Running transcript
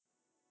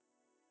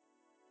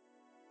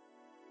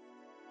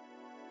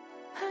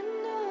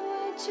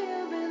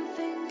you've been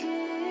thinking.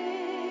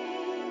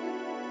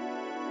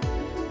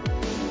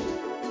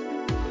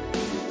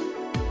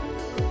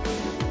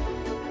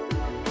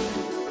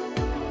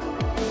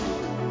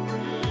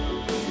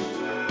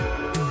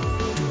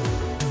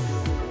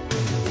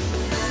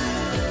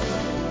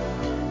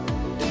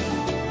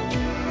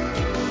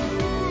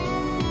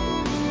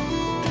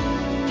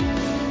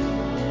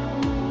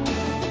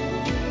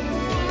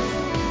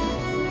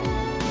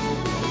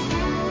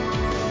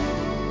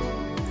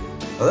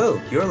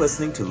 Hello, you're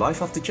listening to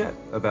Life After Jet,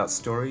 about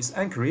stories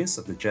and careers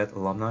of the Jet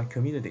alumni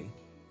community.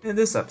 In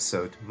this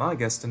episode, my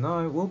guest and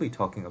I will be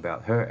talking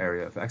about her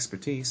area of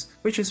expertise,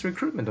 which is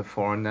recruitment of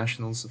foreign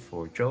nationals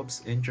for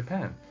jobs in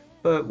Japan.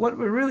 But what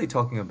we're really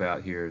talking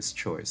about here is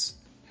choice,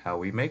 how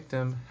we make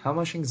them, how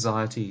much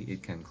anxiety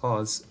it can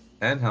cause,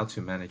 and how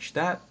to manage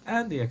that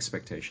and the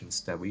expectations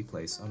that we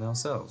place on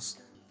ourselves.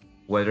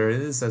 Whether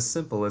it is as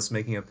simple as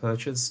making a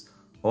purchase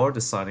or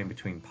deciding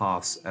between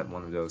paths at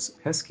one of those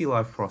pesky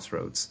life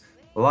crossroads,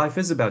 life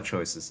is about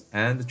choices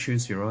and the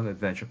choose your own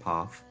adventure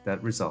path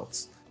that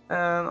results.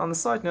 And on a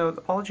side note,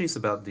 apologies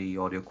about the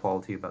audio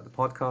quality about the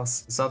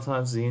podcast.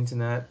 Sometimes the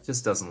internet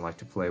just doesn't like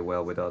to play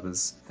well with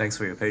others. Thanks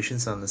for your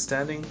patience and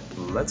understanding.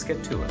 Let's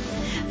get to it.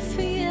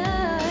 Fear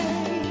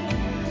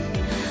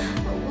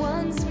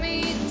wants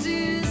me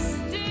to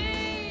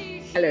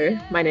stay. Hello,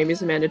 my name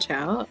is Amanda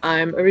Chow.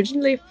 I'm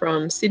originally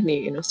from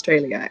Sydney in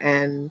Australia,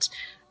 and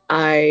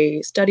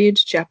I studied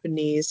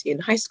Japanese in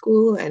high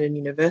school and in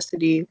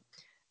university.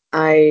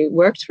 I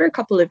worked for a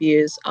couple of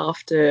years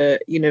after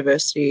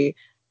university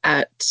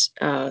at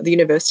the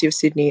University of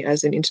Sydney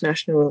as an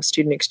international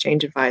student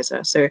exchange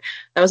advisor. So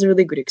that was a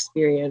really good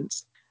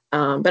experience.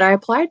 But I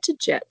applied to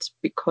JET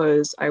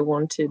because I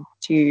wanted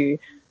to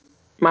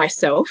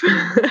myself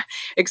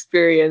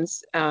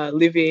experience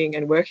living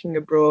and working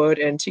abroad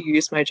and to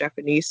use my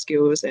Japanese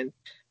skills and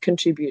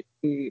contribute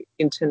to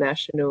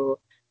international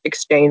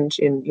exchange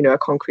in a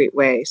concrete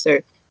way. So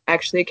I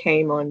actually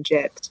came on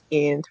JET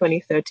in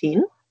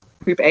 2013,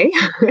 Group A,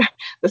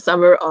 the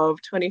summer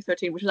of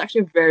 2013, which was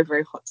actually a very,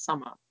 very hot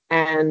summer.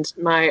 And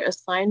my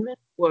assignment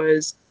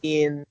was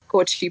in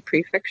Kochi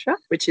Prefecture,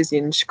 which is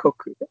in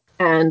Shikoku.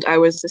 And I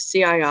was the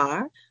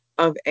CIR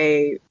of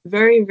a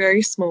very,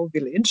 very small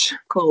village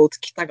called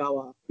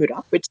Kitagawa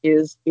Mura, which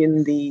is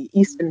in the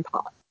eastern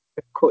part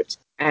of Kochi.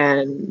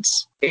 And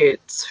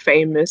it's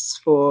famous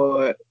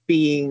for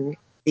being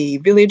the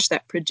village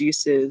that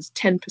produces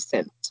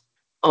 10%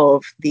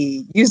 of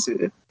the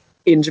yuzu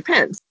in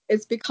Japan.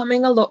 It's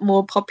becoming a lot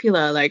more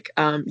popular, like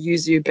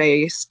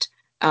yuzu-based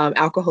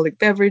alcoholic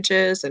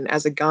beverages and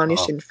as a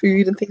garnish in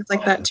food and things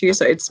like that too.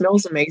 So it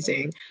smells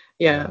amazing.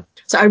 Yeah.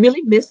 So I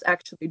really miss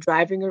actually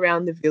driving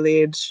around the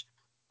village,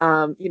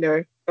 going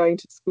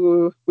to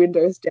school,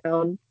 windows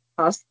down,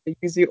 past the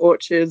yuzu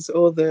orchards,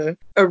 all the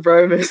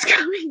aromas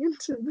coming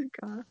into the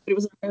car. It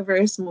was a very,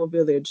 very small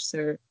village.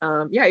 So,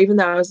 even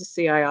though I was a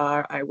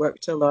CIR, I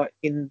worked a lot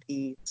in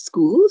the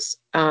schools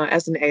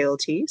as an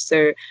ALT.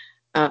 So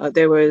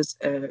there was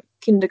a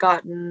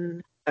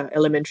kindergarten,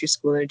 elementary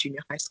school, and a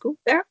junior high school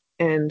there.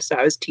 And so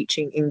I was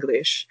teaching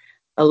English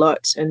a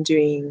lot and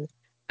doing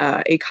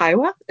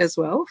eikaiwa as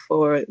well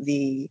for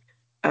the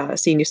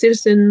senior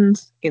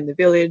citizens in the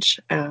village.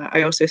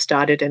 I also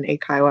started an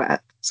eikaiwa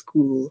at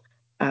school,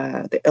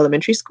 the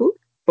elementary school,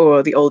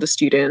 for the older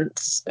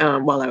students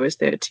while I was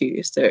there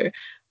too. So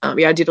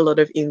I did a lot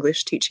of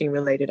English teaching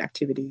related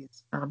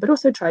activities, but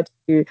also tried to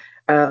do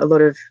a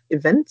lot of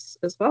events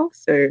as well.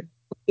 So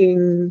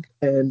cooking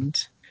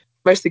and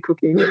mostly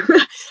cooking,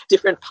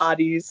 different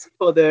parties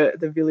for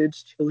the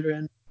village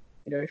children,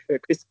 for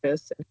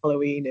Christmas and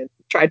Halloween, and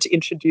tried to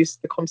introduce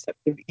the concept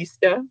of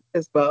Easter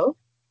as well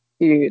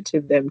to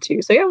them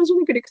too. So yeah, it was a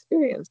really good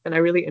experience, and I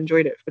really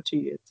enjoyed it for 2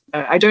 years.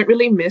 I don't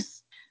really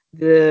miss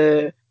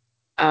the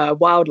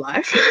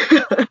wildlife.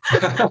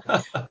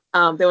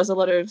 There was a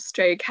lot of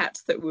stray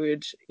cats that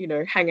would,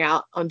 hang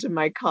out under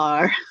my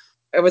car.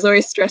 I was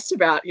always stressed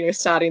about,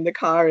 starting the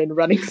car and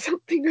running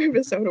something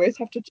over, so I would always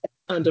have to check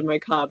under my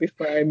car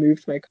before I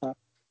moved my car.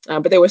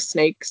 But there were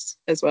snakes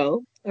as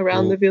well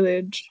around the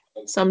village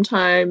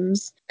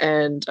sometimes,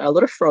 and a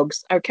lot of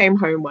frogs. I came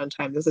home one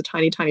time, there's a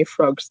tiny, tiny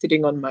frog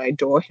sitting on my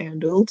door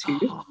handle too.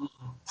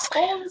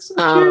 That's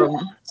so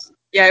cute.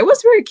 Yeah, it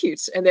was very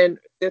cute. And then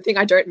the thing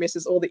I don't miss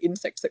is all the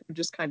insects that would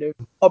just kind of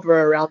hover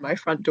around my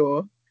front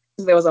door.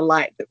 Because there was a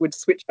light that would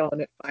switch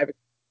on at 5 o'clock.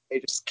 They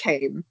just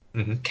came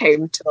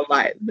to the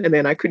light, and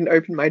then I couldn't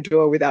open my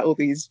door without all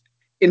these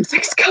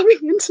insects coming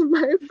into my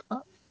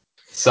apartment.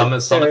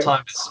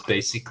 Summertime is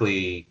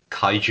basically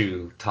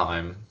kaiju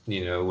time,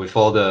 with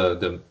all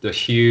the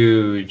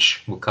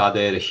huge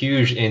mukade, the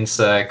huge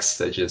insects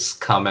that just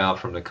come out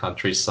from the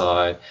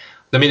countryside.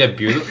 I mean, they're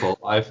beautiful.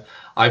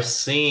 I've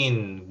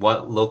seen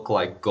what look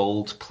like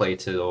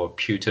gold-plated or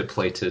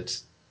pewter-plated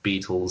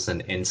beetles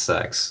and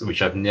insects,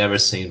 which I've never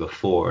seen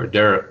before.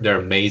 They're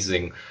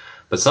amazing,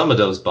 but some of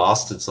those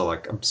bastards are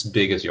like as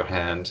big as your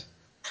hand.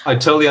 I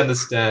totally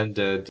understand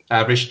the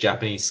average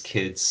Japanese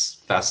kid's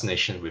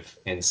fascination with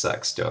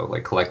insects, though,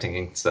 like collecting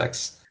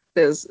insects.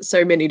 There's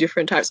so many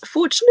different types.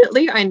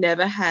 Fortunately, I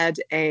never had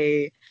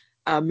a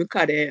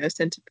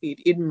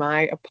centipede, in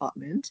my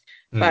apartment.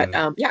 But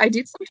Mm. yeah, I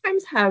did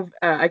sometimes have.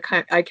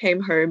 I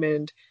came home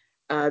and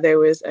there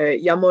was a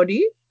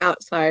yamori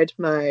outside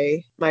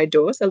my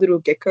door, so a little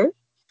gecko.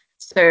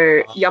 So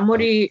Uh,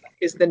 yamori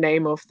is the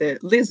name of the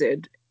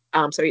lizard.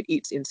 So it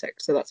eats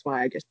insects. So that's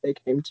why I guess they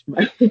came to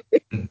my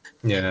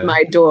yeah.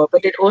 my door.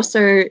 But it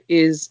also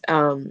is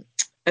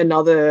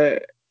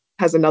another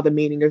has another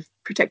meaning of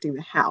protecting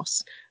the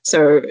house.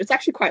 So it's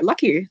actually quite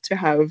lucky to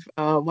have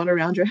one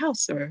around your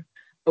house. So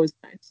that was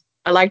nice.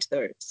 I liked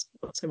those,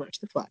 not so much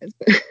the flies.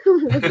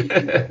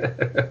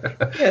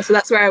 Yeah, so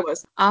that's where I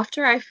was.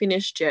 After I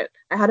finished Jet,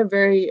 I had a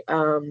very,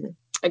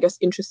 I guess,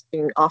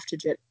 interesting after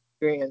Jet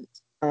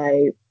experience.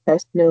 I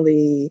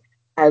personally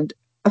had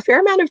a fair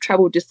amount of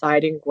trouble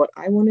deciding what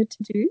I wanted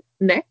to do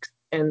next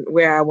and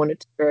where I wanted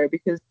to go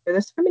because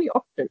there's so many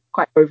options,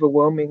 quite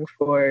overwhelming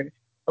for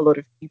a lot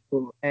of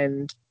people.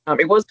 And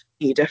it was for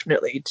me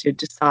definitely to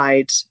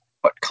decide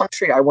what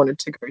country I wanted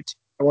to go to.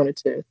 I wanted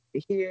to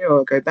stay here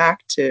or go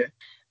back to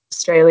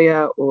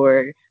Australia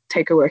or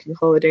take a working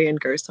holiday and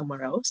go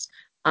somewhere else.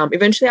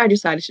 Eventually, I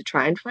decided to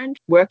try and find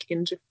work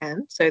in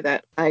Japan so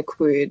that I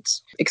could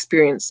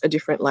experience a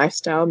different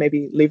lifestyle,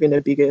 maybe live in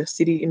a bigger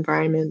city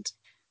environment.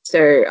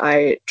 So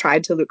I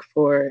tried to look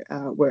for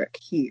work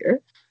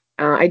here.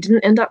 I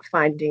didn't end up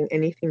finding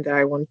anything that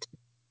I wanted to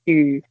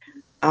do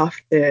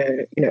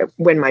after,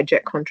 when my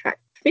jet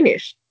contract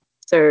finished.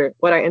 So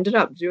what I ended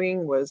up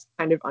doing was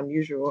kind of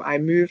unusual. I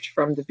moved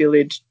from the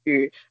village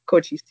to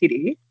Kochi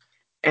City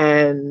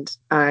and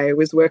I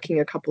was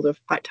working a couple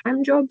of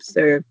part-time jobs.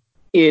 So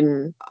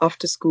in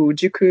after school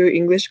Juku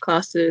English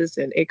classes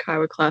and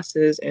Eikaiwa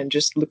classes and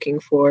just looking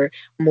for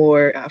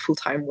more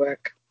full-time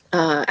work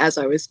as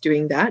I was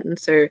doing that. And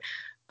so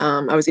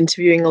I was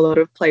interviewing a lot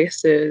of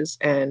places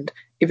and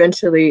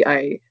eventually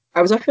I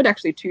was offered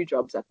actually two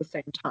jobs at the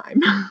same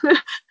time.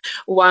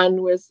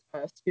 One was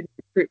student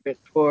recruitment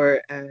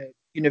for a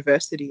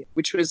university,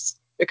 which was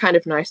a kind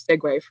of nice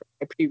segue from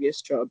my previous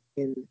job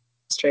in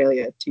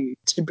Australia to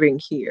bring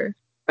here.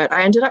 But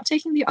I ended up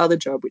taking the other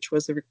job, which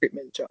was a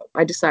recruitment job.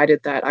 I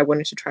decided that I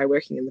wanted to try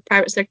working in the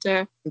private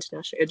sector,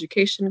 international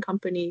education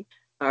company,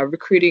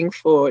 recruiting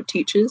for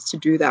teachers to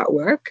do that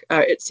work.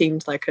 It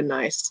seemed like a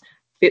nice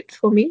fit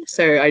for me.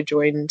 So I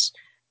joined,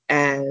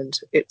 and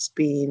it's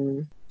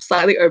been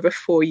slightly over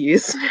 4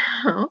 years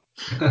now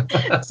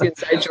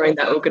since I joined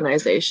that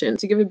organization.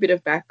 To give a bit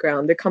of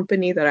background, the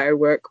company that I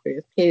work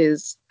with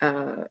is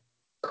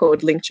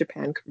called Link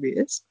Japan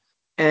Careers.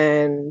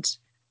 And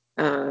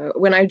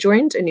when I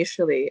joined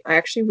initially, I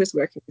actually was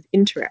working with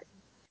Interact.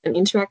 And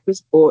Interact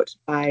was bought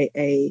by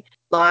a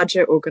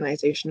larger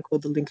organization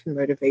called the Lincoln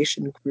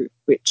Motivation Group,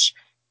 which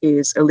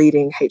is a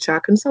leading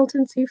HR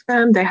consultancy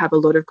firm. They have a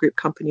lot of group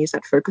companies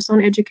that focus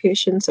on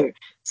education, so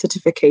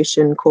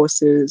certification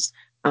courses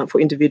for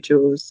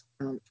individuals,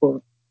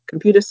 for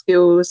computer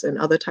skills and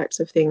other types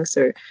of things.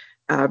 So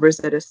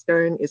Rosetta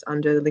Stone is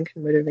under the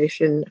Lincoln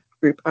Motivation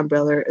Group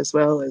umbrella, as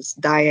well as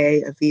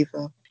DIA,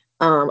 Aviva.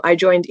 I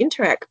joined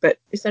Interact, but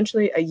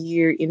essentially a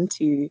year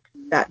into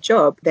that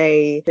job,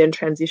 they then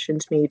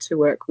transitioned me to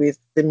work with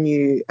the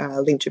new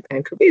Link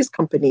Japan Careers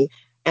company.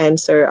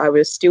 And so I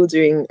was still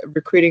doing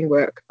recruiting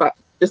work, but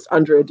just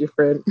under a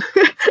different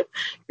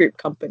group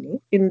company.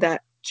 In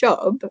that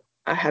job,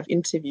 I have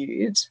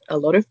interviewed a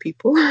lot of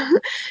people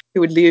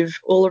who would live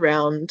all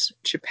around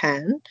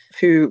Japan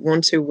who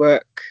want to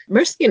work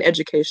mostly in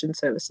education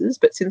services.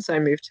 But since I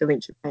moved to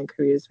Link Japan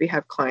Careers, we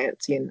have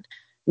clients in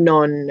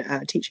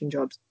non-teaching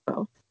jobs as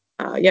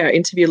well. Yeah, I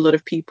interview a lot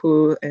of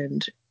people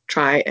and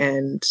try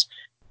and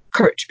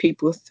coach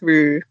people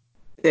through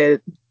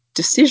their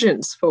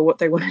decisions for what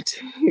they want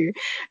to do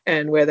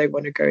and where they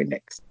want to go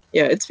next.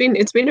 Yeah, it's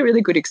been a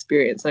really good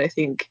experience. And I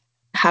think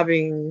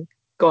having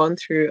gone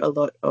through a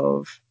lot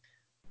of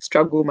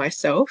struggle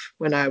myself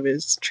when I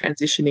was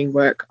transitioning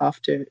work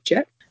after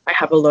Jet, I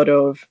have a lot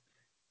of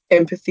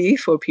empathy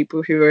for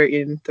people who are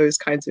in those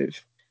kinds of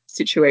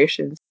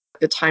situations.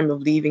 At the time of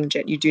leaving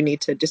Jet, you do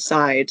need to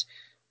decide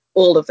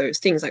all of those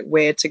things, like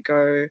where to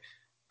go,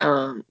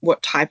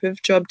 what type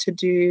of job to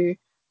do,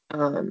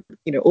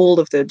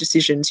 all of the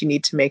decisions you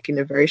need to make in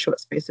a very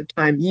short space of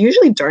time. You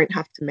usually don't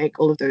have to make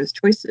all of those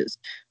choices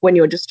when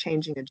you're just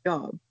changing a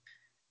job.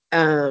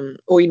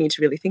 All you need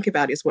to really think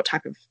about is what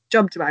type of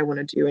job do I want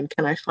to do and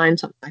can I find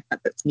something like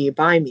that that's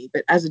nearby me.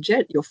 But as a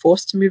jet, you're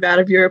forced to move out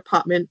of your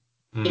apartment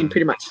in Mm.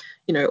 pretty much,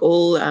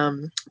 all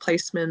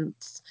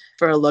placements.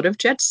 For a lot of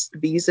jets,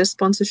 visa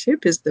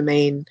sponsorship is the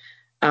main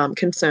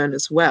concern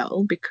as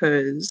well,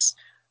 because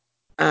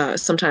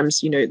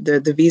sometimes,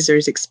 the visa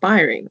is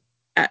expiring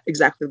at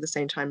exactly the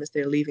same time as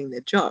they're leaving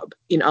their job.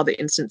 In other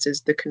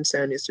instances, the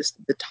concern is just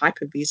the type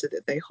of visa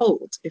that they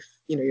hold. If,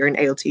 you're an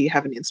ALT, you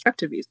have an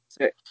instructor visa.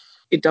 So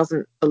it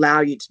doesn't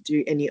allow you to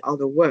do any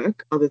other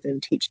work other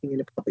than teaching in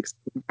a public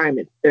school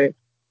environment. So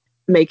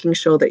making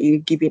sure that you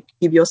give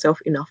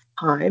yourself enough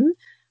time,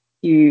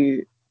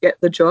 you get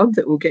the job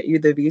that will get you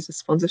the visa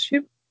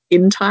sponsorship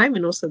in time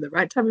and also the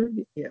right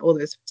time, all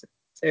those.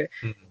 So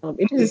Mm.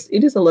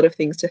 it is a lot of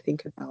things to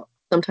think about.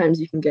 Sometimes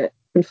you can get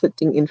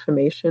conflicting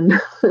information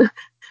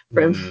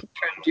from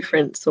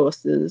different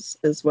sources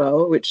as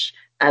well, which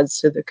adds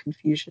to the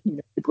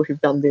confusion. People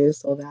who've done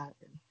this or that.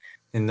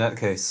 In that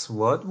case,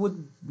 what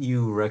would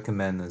you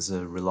recommend as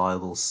a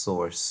reliable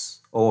source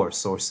or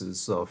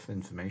sources of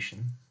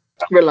information?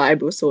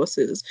 Reliable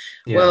sources.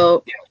 Yeah.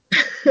 Well,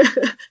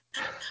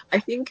 I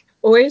think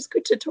always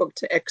good to talk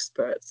to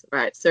experts,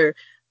 right? So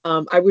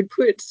I would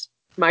put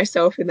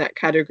myself in that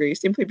category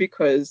simply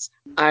because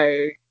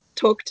I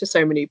talk to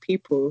so many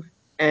people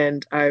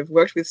and I've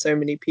worked with so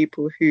many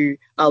people who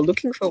are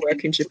looking for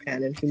work in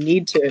Japan and who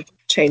need to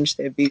change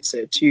their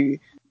visa to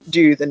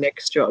do the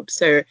next job.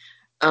 So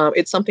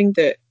it's something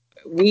that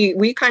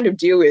we kind of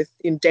deal with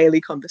in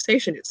daily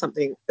conversation. It's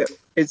something that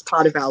is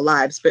part of our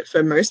lives, but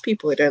for most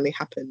people, it only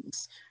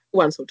happens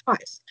once or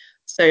twice.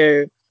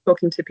 So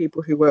talking to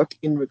people who work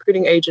in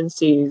recruiting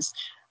agencies,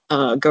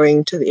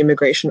 going to the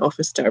immigration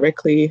office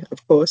directly,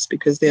 of course,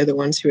 because they're the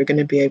ones who are going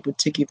to be able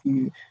to give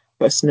you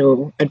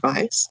personal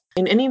advice.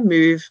 In any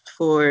move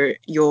for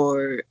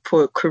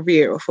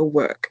career or for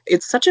work,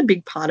 it's such a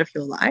big part of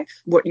your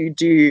life, what you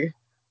do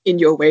in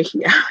your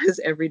waking hours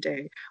every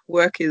day.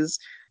 Work is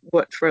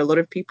what for a lot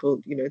of people,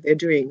 they're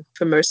doing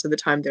for most of the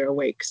time they're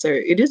awake. So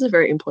it is a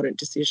very important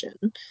decision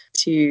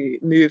to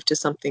move to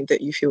something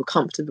that you feel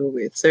comfortable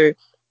with. So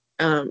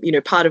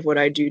part of what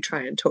I do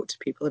try and talk to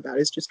people about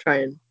is just try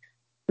and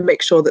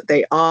make sure that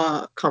they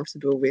are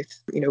comfortable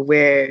with,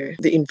 where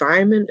the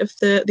environment of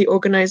the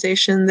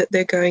organization that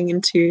they're going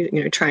into,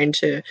 trying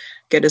to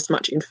get as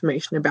much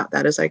information about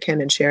that as I can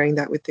and sharing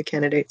that with the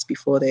candidates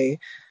before they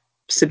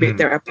submit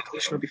their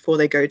application or before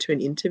they go to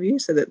an interview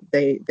so that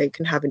they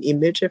can have an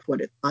image of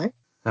what it's like.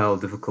 How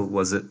difficult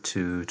was it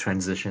to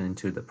transition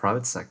into the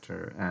private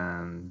sector?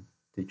 And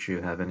did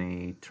you have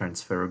any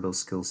transferable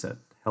skill set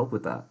help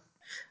with that?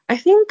 I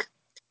think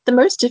the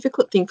most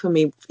difficult thing for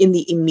me in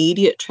the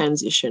immediate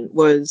transition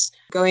was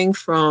going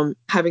from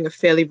having a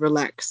fairly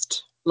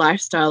relaxed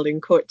lifestyle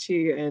in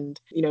Kochi and,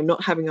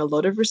 not having a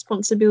lot of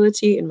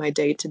responsibility in my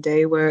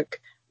day-to-day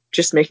work,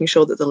 just making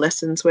sure that the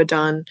lessons were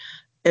done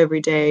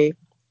every day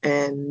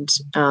and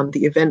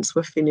the events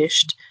were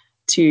finished,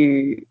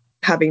 to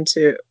having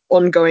to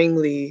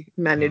ongoingly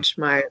manage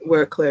my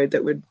workload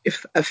that would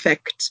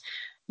affect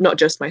not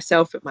just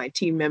myself, but my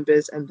team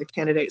members and the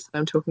candidates that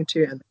I'm talking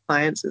to and the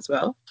clients as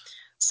well.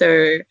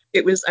 So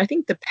it was, I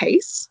think, the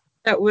pace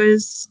that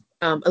was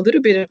a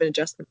little bit of an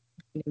adjustment.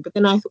 But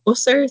then I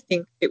also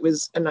think it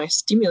was a nice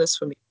stimulus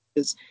for me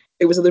because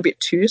it was a little bit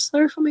too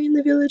slow for me in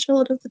the village a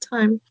lot of the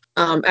time.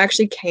 I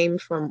actually came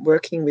from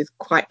working with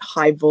quite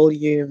high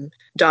volume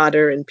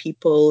data and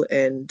people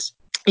and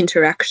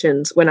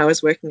interactions when I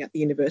was working at the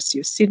University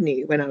of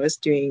Sydney, when I was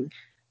doing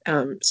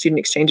student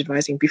exchange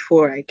advising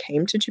before I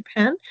came to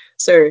Japan.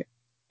 So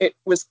it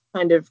was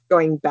kind of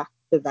going back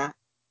to that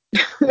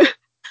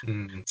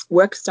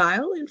work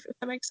style, if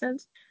that makes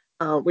sense,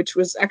 which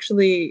was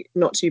actually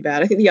not too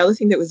bad. I think the other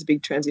thing that was a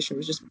big transition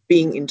was just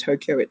being in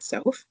Tokyo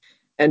itself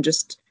and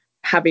just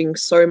having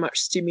so much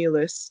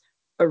stimulus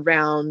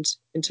around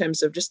in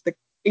terms of just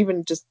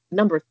even just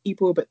number of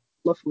people, but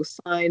lawful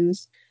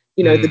signs,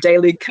 the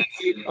daily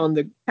commute on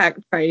the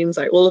packed trains,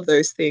 like all of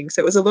those things.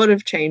 So it was a lot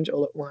of change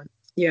all at once.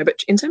 Yeah,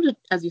 but in terms of,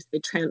 as you say,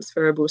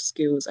 transferable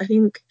skills, I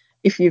think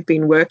if you've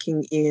been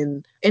working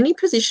in any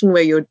position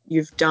where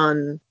you've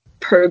done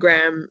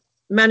program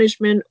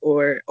management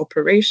or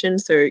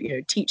operations, so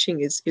teaching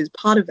is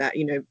part of that,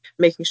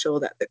 making sure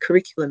that the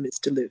curriculum is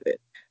delivered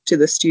to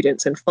the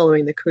students and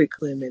following the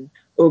curriculum and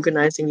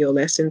organizing your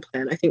lesson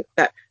plan. I think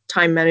that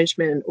time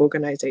management and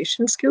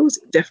organization skills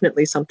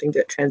definitely something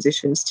that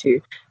transitions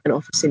to an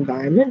office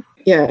environment.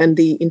 Yeah, and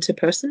the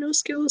interpersonal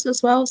skills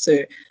as well. So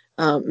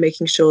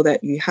making sure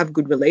that you have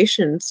good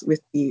relations with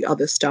the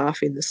other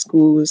staff in the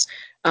schools.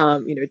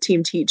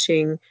 Team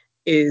teaching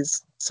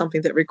is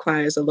something that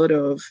requires a lot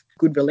of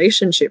good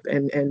relationship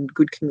and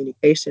good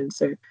communication.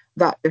 So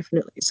that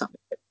definitely is something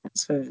that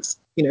transfers,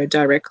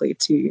 directly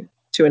to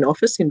an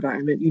office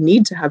environment. You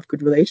need to have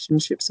good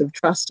relationships of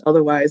trust,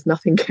 otherwise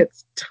nothing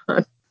gets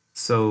done.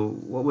 So,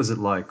 what was it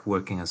like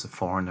working as a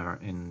foreigner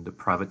in the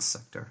private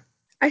sector?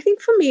 I think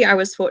for me, I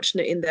was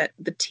fortunate in that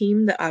the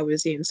team that I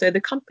was in, so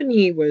the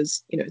company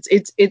was,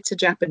 it's a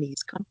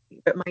Japanese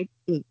company, but my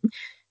team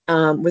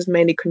was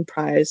mainly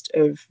comprised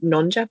of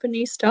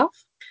non-Japanese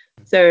staff.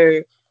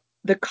 So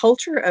the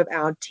culture of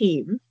our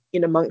team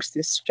in amongst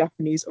this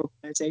Japanese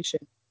organization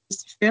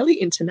is fairly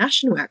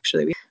international,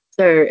 actually.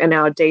 So, and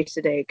our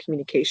day-to-day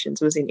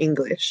communications was in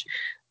English.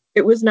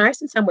 It was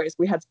nice in some ways.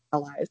 We had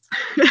allies,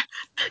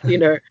 you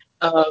know,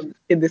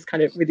 in this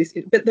kind of with this.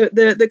 But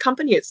the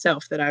company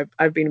itself that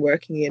I've been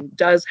working in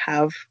does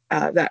have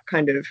that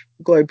kind of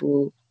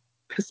global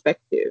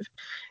perspective,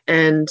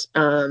 and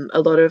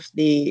a lot of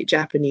the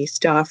Japanese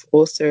staff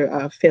also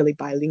are fairly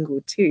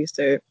bilingual too.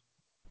 So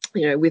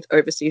with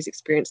overseas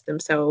experience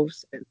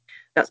themselves, and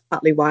that's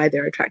partly why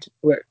they're attracted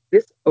to work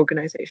with this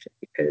organization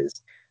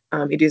because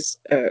it is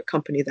a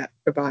company that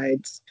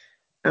provides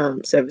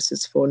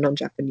services for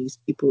non-Japanese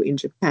people in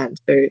Japan.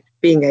 So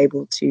being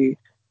able to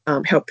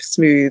help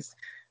smooth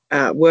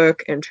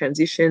work and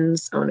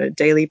transitions on a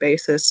daily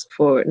basis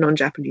for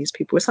non-Japanese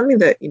people is something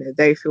that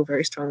they feel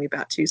very strongly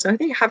about too. So I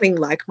think having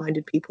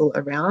like-minded people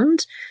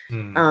around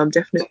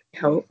definitely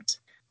helped.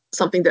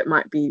 Something that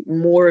might be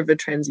more of a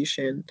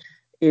transition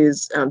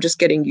is just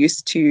getting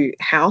used to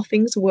how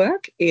things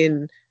work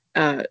in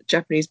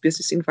Japanese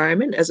business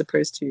environment, as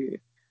opposed to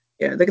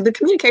the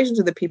communications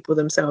with the people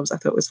themselves I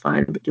thought was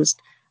fine, but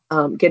just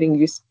getting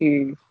used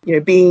to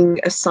being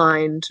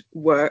assigned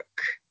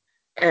work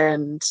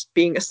and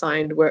being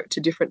assigned work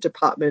to different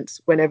departments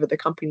whenever the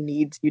company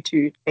needs you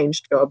to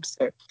change jobs.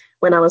 So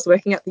when I was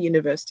working at the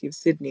University of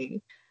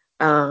Sydney,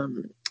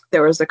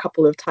 there was a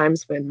couple of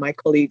times when my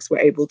colleagues were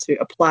able to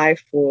apply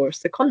for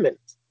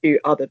secondments to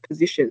other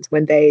positions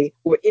when they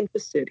were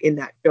interested in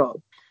that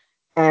job.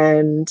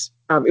 And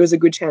it was a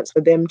good chance for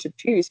them to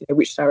choose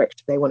which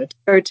direction they wanted to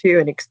go to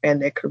and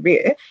expand their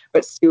career,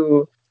 but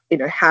still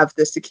have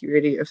the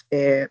security of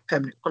their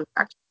permanent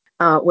contract.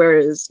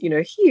 Whereas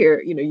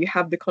here you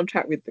have the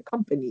contract with the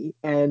company,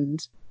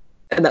 and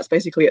that's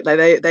basically it.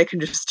 They can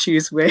just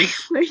choose where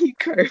you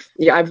go.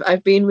 Yeah,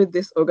 I've been with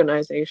this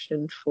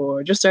organization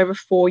for just over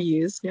 4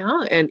 years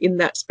now, and in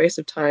that space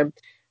of time,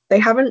 they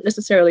haven't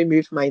necessarily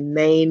moved my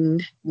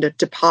main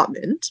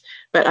department,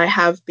 but I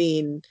have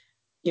been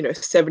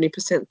 70%,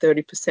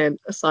 30%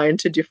 assigned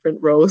to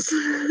different roles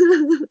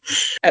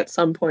at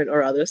some point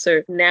or other.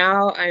 So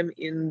now I'm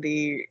in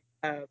the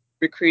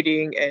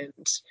recruiting and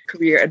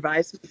career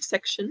advisement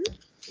section.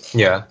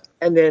 Yeah.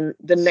 And then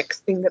the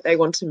next thing that they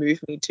want to move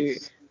me to,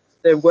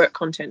 the work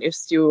content is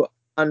still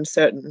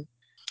uncertain.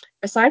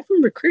 Aside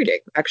from recruiting,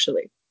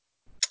 actually,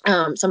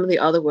 some of the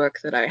other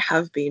work that I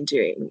have been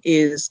doing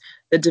is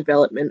the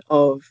development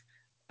of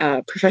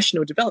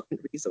professional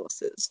development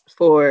resources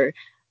for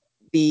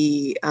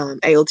the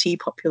ALT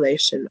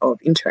population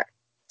of Interact.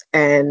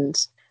 And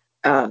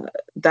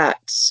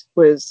that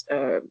was,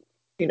 a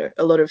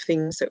lot of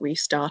things that we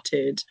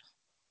started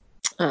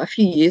a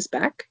few years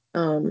back.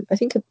 I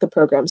think the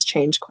program's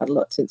changed quite a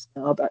lot since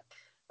now, but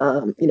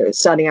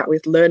starting out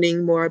with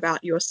learning more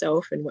about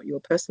yourself and what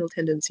your personal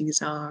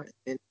tendencies are,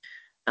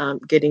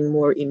 and getting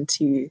more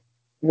into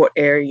what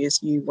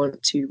areas you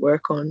want to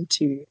work on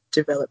to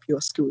develop your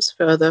skills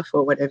further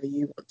for whatever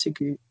you want to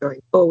do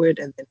going forward,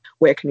 and then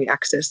where can you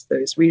access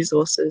those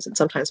resources. And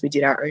sometimes we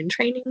did our own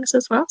trainings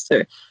as well,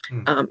 so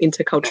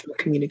intercultural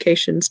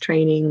communications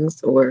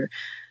trainings, or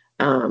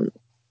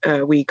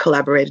we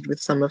collaborated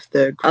with some of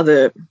the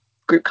other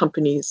group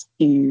companies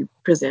who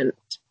present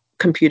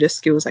computer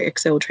skills like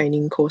Excel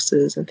training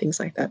courses and things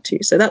like that too.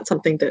 So that's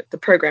something that the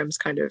program's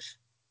kind of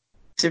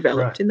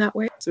developed in that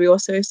way. So we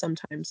also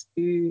sometimes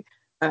do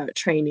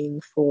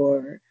training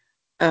for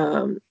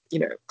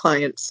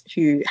clients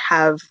who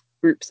have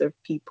groups of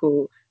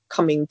people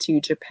coming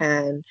to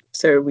Japan.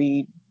 So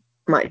we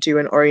might do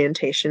an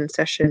orientation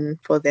session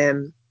for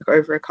them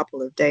over a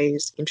couple of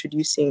days,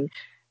 introducing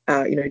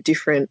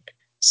different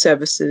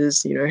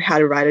services, how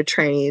to ride a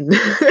train,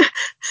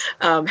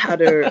 how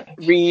to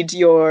read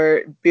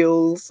your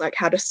bills, like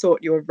how to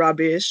sort your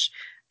rubbish.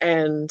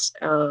 And,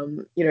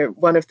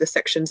 one of the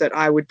sections that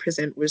I would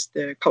present was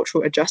the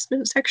cultural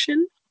adjustment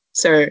section.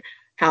 So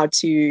how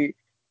to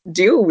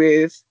deal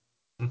with,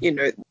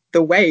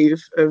 the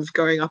wave of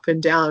going up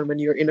and down when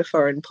you're in a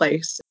foreign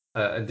place.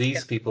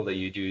 These people that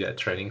you do that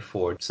training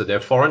for, so they're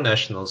foreign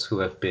nationals who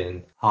have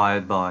been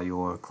hired by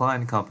your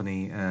client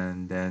company,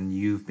 and then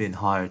you've been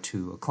hired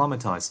to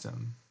acclimatize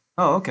them.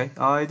 Oh, okay.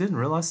 I didn't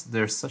realize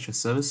there's such a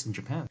service in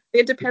Japan.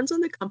 It depends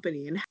on the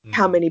company and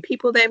how many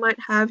people they might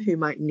have who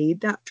might need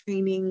that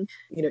training.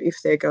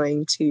 If they're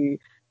going to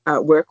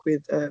work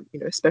with a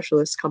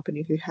specialist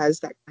company who has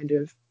that kind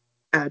of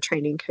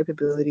training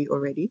capability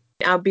already.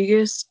 Our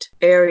biggest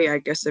area, I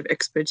guess, of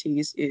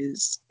expertise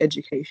is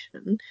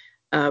education.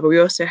 But we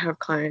also have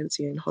clients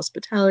in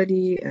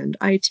hospitality and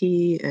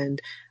IT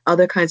and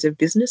other kinds of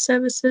business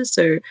services.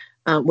 So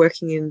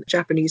working in a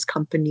Japanese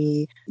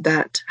company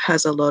that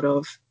has a lot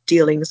of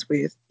dealings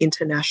with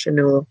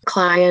international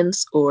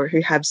clients or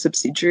who have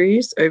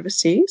subsidiaries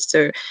overseas.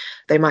 So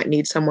they might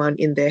need someone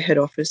in their head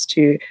office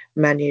to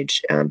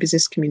manage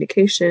business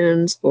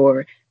communications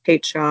or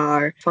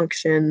HR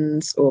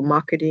functions or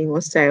marketing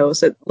or sales.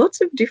 So lots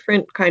of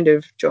different kind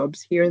of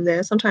jobs here and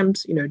there,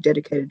 sometimes,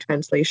 dedicated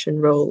translation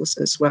roles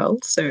as well.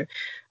 So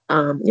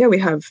we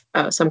have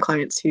some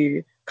clients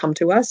who come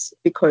to us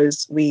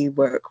because we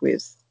work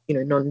with,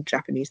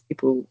 non-Japanese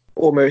people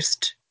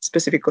almost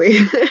specifically.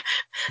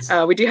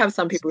 We do have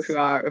some people who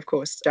are, of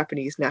course,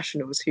 Japanese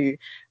nationals who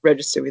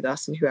register with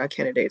us and who are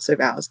candidates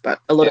of ours. But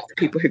a lot of the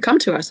people who come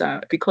to us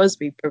are because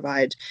we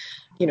provide,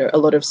 a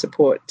lot of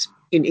support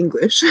in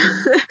English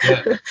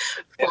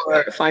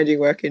for finding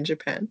work in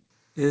Japan.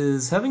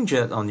 Is having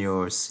JET on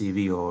your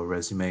CV or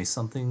resume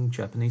something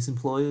Japanese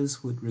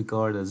employers would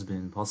regard as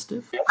being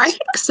positive? I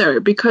think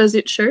so, because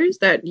it shows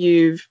that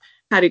you've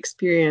had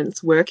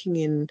experience working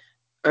in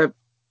a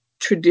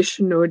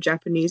traditional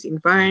Japanese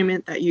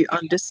environment, that you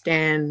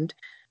understand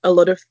a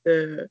lot of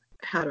the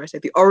how do I say,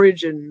 the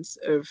origins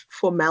of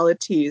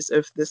formalities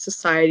of the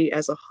society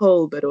as a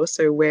whole, but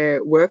also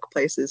where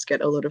workplaces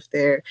get a lot of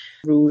their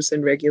rules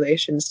and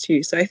regulations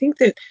too. So I think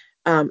that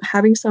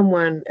having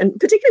someone, and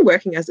particularly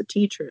working as a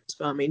teacher as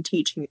well, I mean,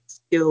 teaching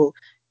is still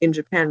in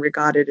Japan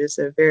regarded as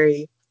a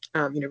very,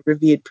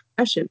 revered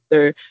profession.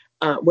 So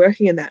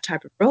working in that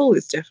type of role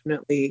is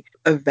definitely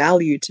of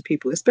value to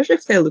people, especially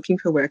if they're looking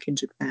for work in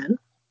Japan.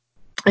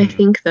 I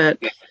think that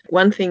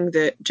one thing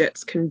that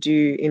JETs can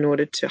do in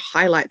order to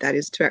highlight that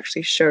is to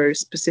actually show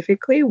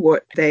specifically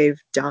what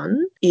they've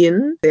done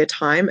in their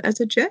time as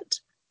a JET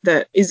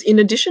that is in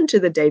addition to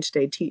the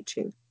day-to-day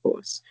teaching, of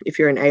course, if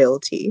you're an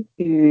ALT,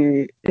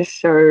 to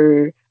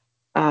show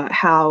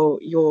how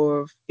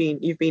you've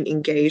been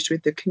engaged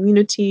with the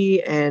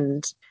community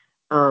and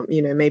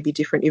maybe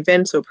different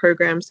events or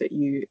programs that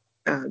you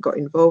got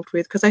involved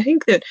with. Because I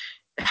think that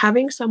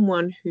having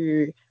someone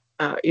who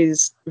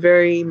is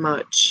very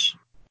much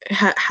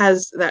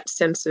has that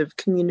sense of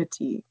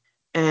community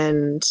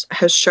and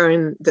has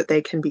shown that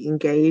they can be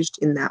engaged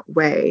in that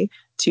way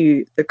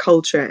to the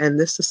culture and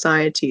the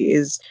society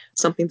is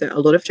something that a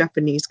lot of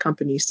Japanese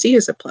companies see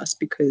as a plus,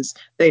 because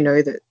they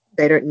know that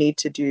they don't need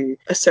to do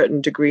a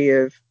certain degree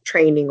of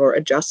training or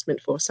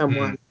adjustment for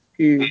someone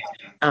who,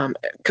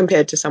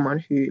 compared to someone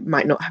who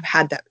might not have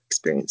had that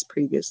experience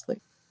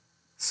previously.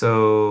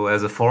 So,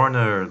 as a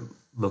foreigner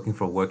looking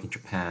for work in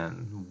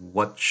Japan,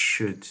 what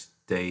should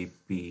they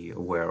be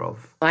aware of?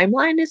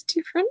 Timeline is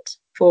different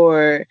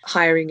for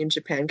hiring in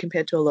Japan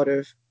compared to a lot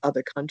of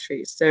other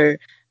countries. So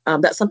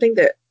that's something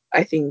that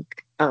I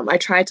think I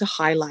try to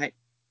highlight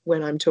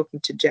when I'm talking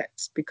to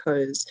JETs,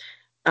 because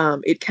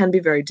it can be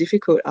very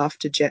difficult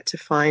after JET to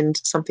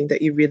find something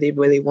that you really,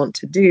 really want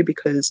to do,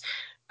 because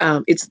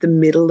it's the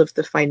middle of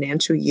the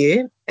financial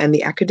year and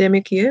the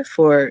academic year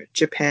for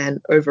Japan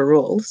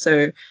overall.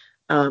 So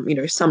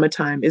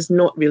summertime is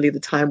not really the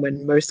time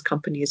when most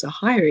companies are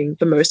hiring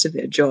for most of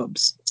their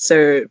jobs.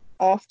 So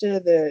after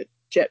the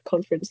JET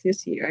conference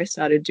this year, I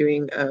started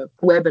doing a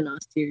webinar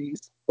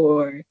series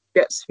for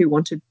JETs who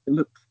wanted to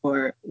look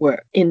for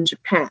work in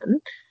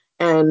Japan.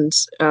 And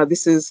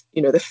this is,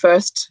 the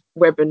first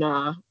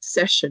webinar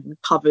session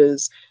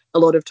covers a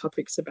lot of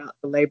topics about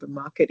the labor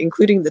market,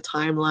 including the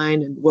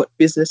timeline and what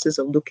businesses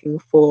are looking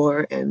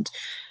for, and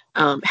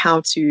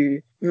how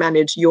to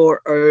manage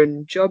your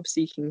own job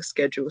seeking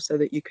schedule so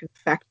that you can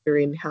factor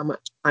in how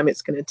much time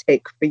it's going to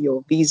take for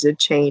your visa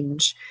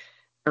change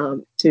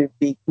to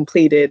be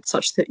completed,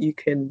 such that you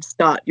can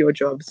start your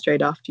job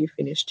straight after you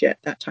finish JET,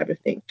 that type of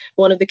thing.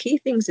 One of the key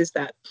things is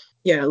that,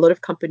 a lot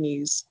of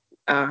companies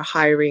are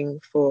hiring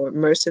for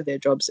most of their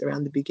jobs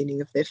around the beginning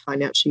of their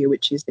financial year,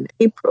 which is in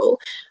April.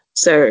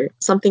 So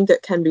something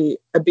that can be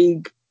a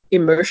big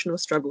emotional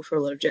struggle for a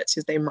lot of JETs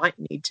is they might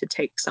need to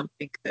take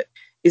something that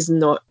is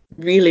not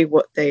really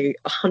what they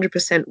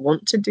 100%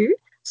 want to do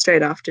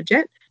straight after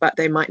JET, but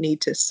they might need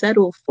to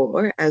settle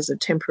for as a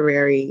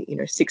temporary,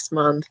 6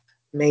 month,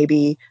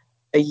 maybe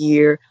a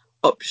year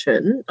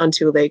option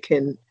until they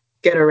can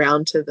get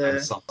around to the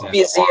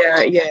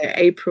busier,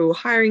 April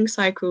hiring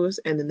cycles,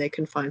 and then they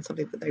can find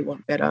something that they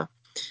want better.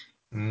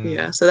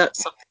 Yeah, so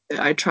that's something that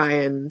I try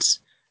and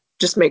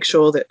just make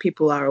sure that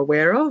people are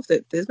aware of,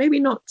 that there's maybe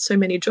not so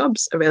many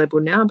jobs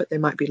available now, but they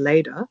might be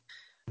later.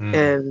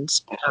 And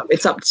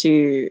it's up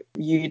to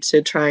you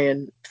to try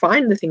and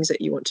find the things that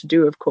you want to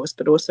do, of course,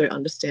 but also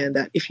understand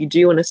that if you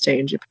do want to stay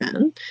in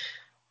Japan,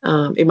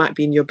 it might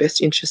be in your best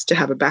interest to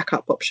have a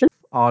backup option.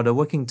 Are the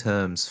working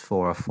terms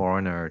for a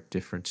foreigner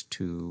different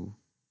to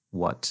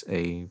what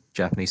a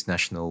Japanese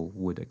national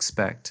would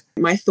expect?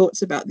 My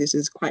thoughts about this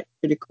is quite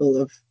critical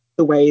of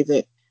the way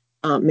that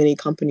many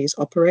companies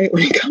operate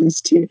when it comes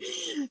to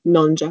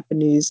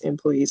non-Japanese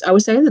employees. I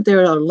would say that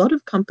there are a lot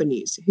of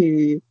companies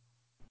who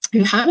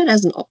have it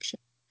as an option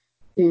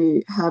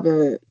to have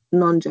a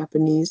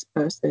non-Japanese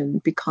person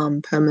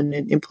become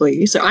permanent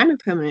employee. So I'm a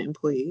permanent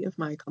employee of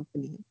my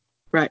company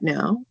right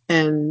now,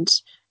 and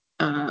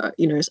a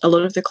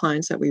lot of the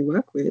clients that we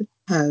work with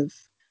have,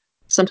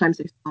 sometimes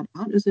they start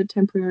out as a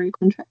temporary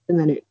contract, and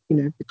then it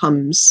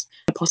becomes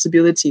a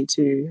possibility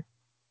to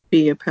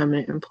be a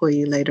permanent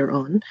employee later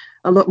on.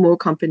 A lot more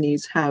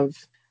companies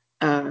have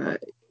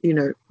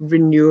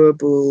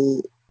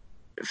renewable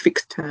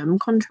fixed term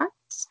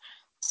contracts.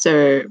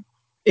 So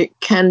it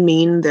can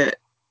mean that,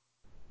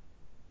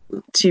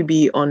 to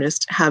be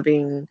honest,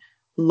 having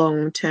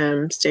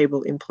long-term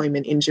stable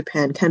employment in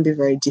Japan can be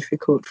very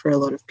difficult for a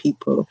lot of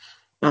people.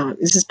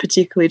 This is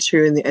particularly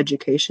true in the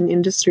education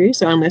industry.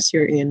 So unless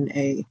you're in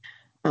a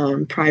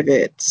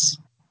private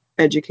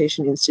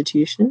education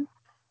institution,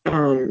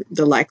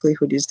 the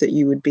likelihood is that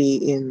you would be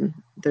in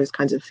those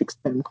kinds of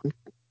fixed-term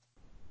contracts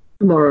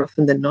more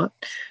often than not.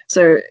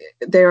 So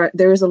there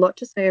is a lot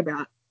to say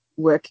about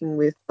working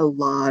with a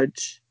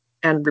large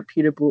and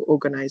reputable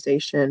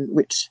organization,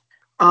 which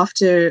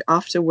after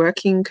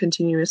working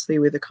continuously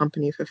with a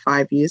company for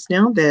 5 years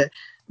now,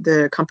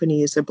 the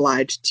company is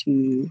obliged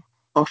to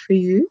offer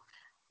you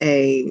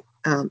a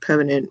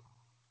permanent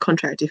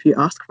contract if you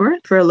ask for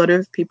it. For a lot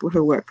of people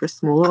who work for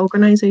smaller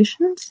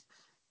organizations,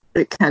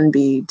 it can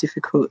be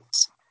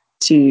difficult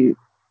to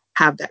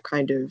have that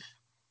kind of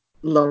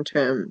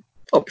long-term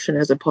option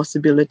as a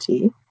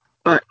possibility.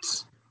 But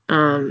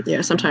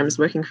sometimes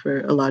working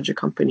for a larger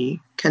company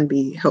can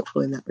be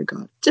helpful in that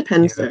regard.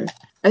 Depends though.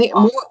 I think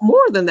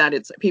more than that,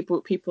 it's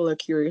people are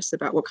curious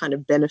about what kind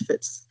of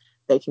benefits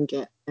they can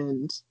get,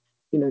 and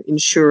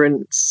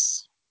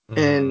insurance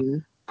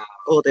and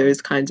all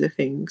those kinds of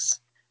things,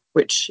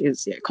 which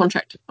is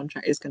contract to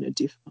contract is going to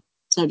differ.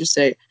 So I just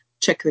say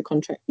check the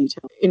contract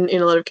detail. In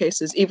a lot of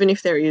cases, even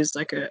if there is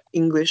like a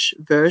English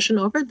version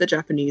of it, the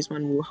Japanese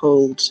one will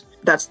hold.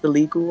 That's the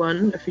legal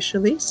one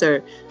officially.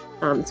 So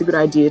it's a good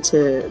idea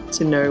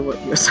to know what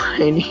you're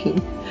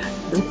signing.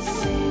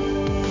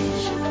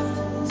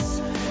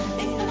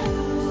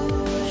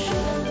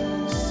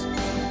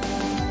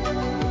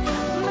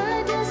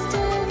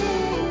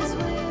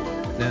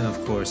 Then,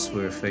 of course,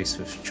 we're faced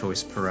with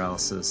choice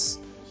paralysis,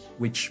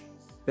 which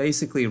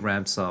basically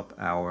ramps up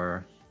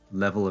our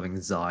level of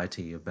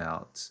anxiety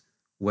about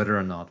whether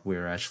or not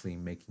we're actually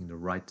making the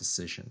right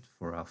decision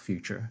for our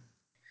future.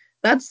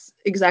 That's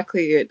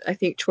exactly it. I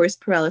think choice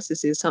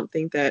paralysis is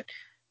something that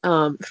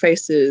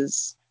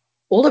faces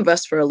all of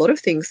us for a lot of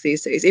things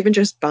these days. Even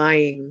just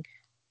buying,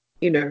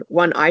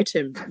 one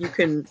item, you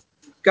can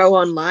go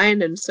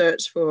online and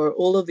search for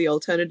all of the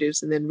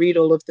alternatives and then read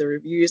all of the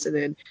reviews, and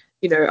then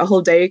a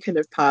whole day can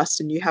have passed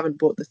and you haven't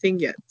bought the thing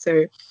yet.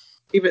 So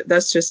even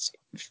that's just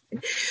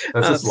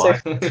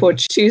life. for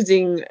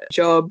choosing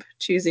job,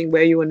 choosing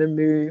where you want to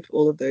move,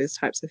 all of those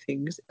types of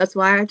things. That's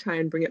why I try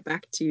and bring it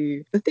back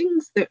to the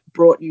things that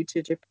brought you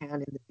to Japan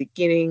in the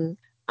beginning.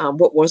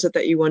 What was it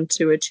that you want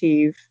to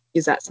achieve?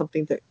 Is that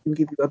something that can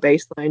give you a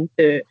baseline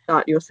to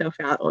start yourself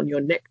out on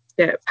your next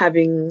step?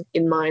 Having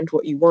in mind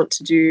what you want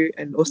to do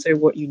and also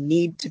what you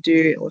need to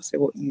do, also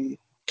what you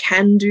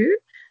can do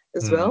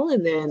as well,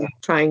 and then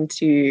trying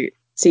to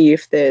see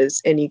if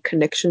there's any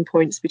connection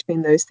points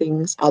between those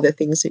things. Are there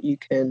things that you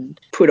can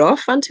put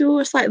off until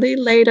a slightly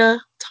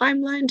later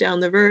timeline down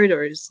the road,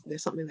 or is there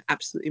something that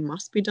absolutely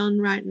must be done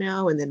right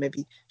now? And then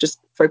maybe just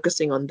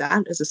focusing on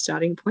that as a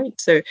starting point.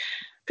 So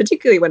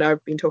particularly when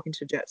I've been talking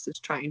to Jets, is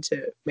trying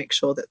to make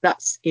sure that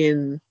that's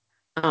in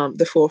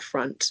the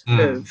forefront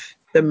of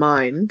the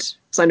mind.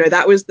 So I know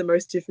that was the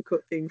most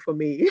difficult thing for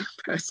me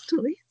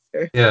personally.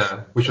 So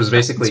yeah, which was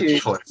basically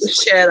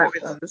choice. Share that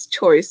with others.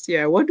 Choice,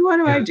 yeah. What do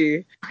I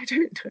do? I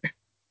don't know.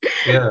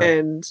 Yeah.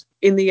 And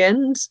in the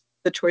end,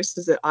 the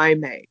choices that I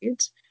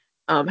made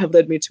have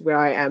led me to where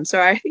I am.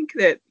 So I think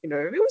that, it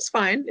was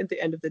fine at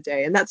the end of the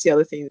day. And that's the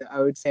other thing that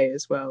I would say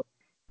as well.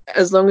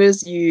 As long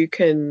as you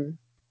can,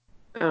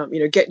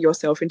 get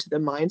yourself into the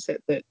mindset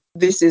that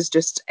this is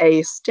just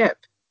a step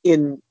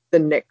in the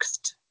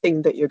next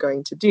thing that you're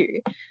going to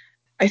do.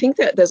 I think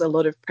that there's a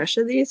lot of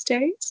pressure these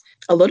days,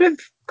 a lot of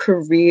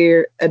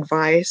career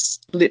advice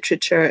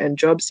literature and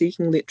job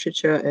seeking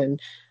literature, and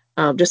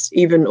just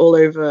even all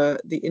over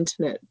the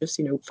internet, just,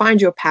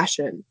 find your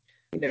passion.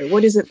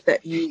 What is it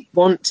that you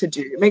want to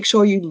do? Make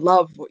sure you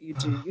love what you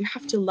do. You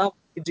have to love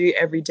what you do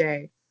every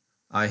day.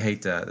 I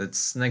hate that.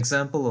 It's an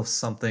example of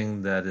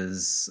something that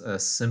is a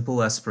simple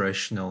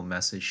aspirational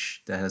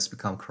message that has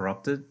become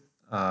corrupted,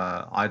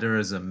 either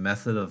as a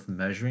method of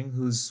measuring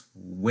who's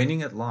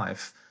winning at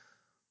life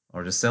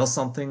or to sell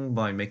something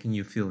by making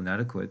you feel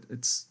inadequate.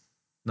 It's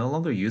no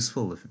longer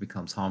useful if it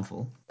becomes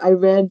harmful. I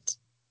read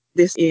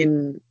this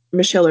in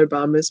Michelle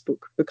Obama's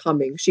book,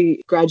 Becoming.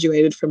 She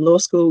graduated from law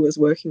school, was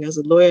working as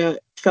a lawyer,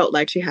 felt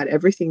like she had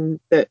everything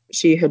that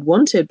she had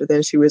wanted, but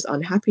then she was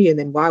unhappy. And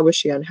then why was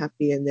she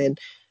unhappy? And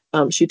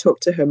then she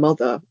talked to her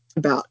mother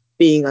about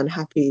being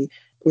unhappy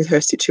with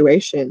her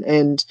situation.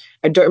 And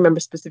I don't remember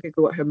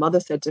specifically what her mother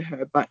said to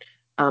her, but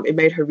it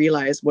made her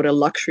realize what a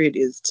luxury it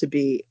is to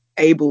be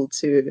able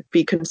to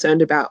be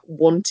concerned about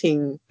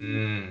wanting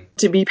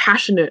to be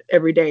passionate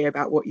every day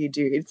about what you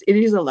do. It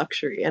is a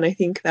luxury. And I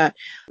think that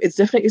it's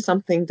definitely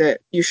something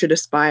that you should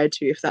aspire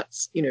to if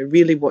that's,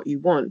 really what you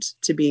want,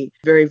 to be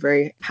very,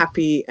 very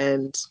happy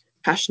and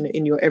passionate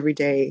in your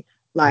everyday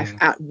life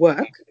at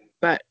work.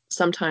 But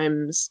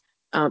sometimes,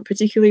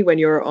 particularly when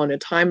you're on a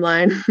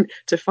timeline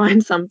to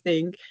find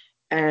something,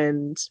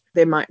 and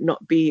there might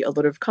not be a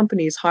lot of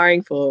companies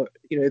hiring for,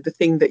 the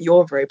thing that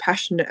you're very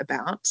passionate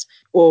about,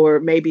 or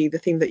maybe the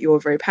thing that you're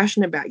very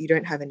passionate about you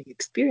don't have any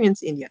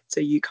experience in yet,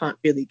 so you can't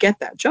really get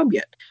that job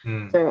yet.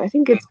 So I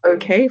think it's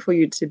okay for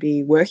you to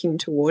be working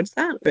towards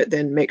that, but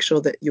then make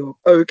sure that you're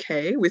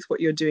okay with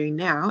what you're doing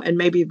now, and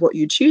maybe what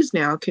you choose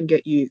now can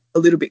get you a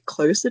little bit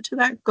closer to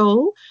that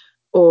goal,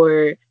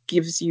 or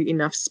gives you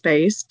enough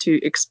space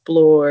to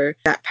explore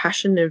that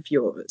passion of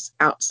yours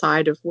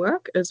outside of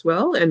work as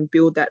well, and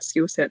build that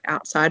skill set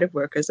outside of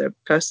work as a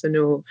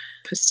personal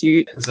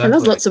pursuit. Exactly. And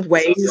there's lots of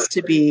ways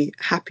to be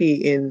happy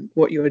in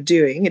what you're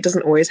doing. It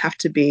doesn't always have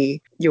to be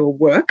your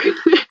work.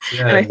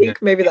 Yeah, and I think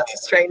maybe that's a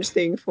strange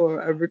thing for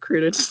a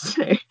recruiter to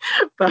say,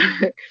 but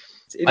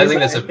I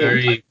think that's a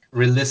very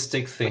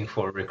realistic thing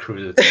for a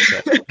recruiter to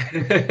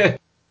say.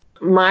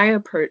 My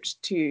approach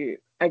to,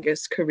 I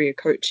guess, career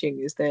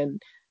coaching is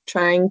then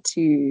trying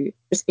to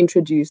just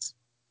introduce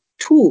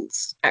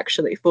tools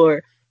actually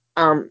for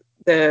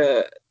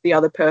the the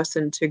other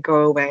person to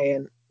go away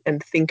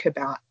and think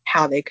about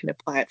how they can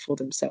apply it for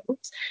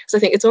themselves. So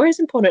I think it's always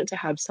important to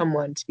have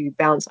someone to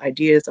bounce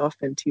ideas off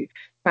and to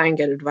try and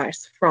get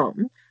advice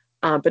from.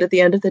 But at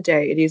the end of the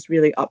day, it is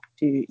really up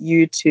to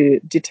you to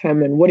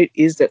determine what it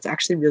is that's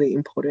actually really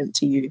important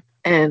to you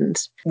and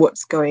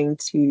what's going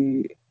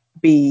to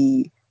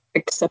be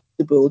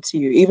acceptable to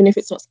you, even if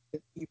it's not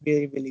something you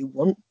really, really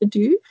want to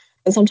do.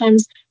 And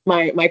sometimes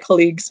my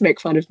colleagues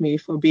make fun of me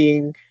for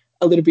being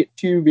a little bit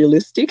too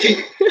realistic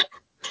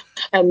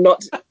and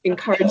not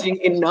encouraging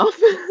enough.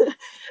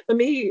 For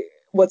me,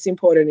 what's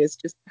important is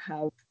just to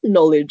have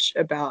knowledge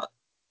about,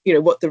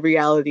 what the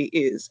reality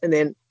is, and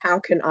then how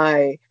can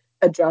I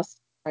adjust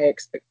my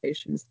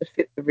expectations to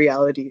fit the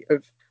reality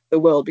of the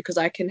world, because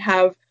I can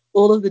have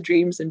all of the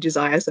dreams and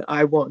desires that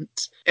I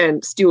want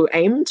and still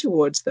aim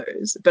towards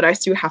those, but I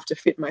still have to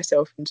fit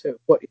myself into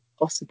what is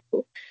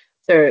possible.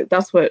 So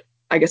that's what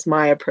I guess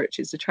my approach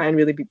is, to try and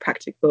really be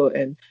practical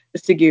and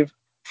just to give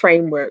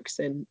frameworks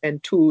and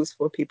tools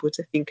for people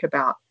to think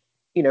about,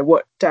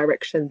 what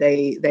direction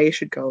they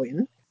should go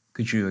in.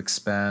 Could you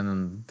expand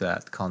on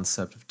that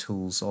concept of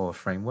tools or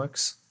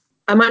frameworks?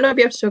 I might not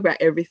be able to talk about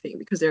everything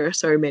because there are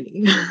so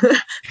many.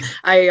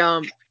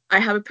 I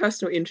have a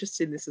personal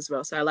interest in this as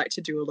well, so I like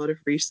to do a lot of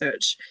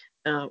research,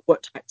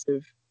 what types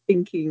of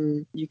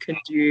thinking you can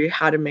do,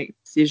 how to make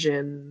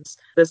decisions.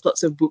 There's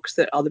lots of books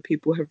that other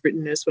people have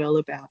written as well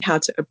about how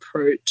to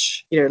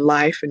approach,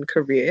 life and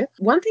career.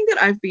 One thing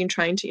that I've been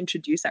trying to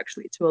introduce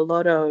actually to a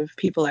lot of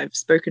people I've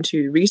spoken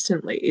to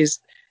recently is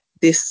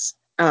this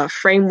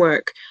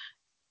framework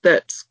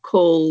that's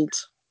called,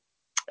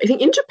 I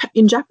think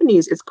in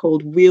Japanese it's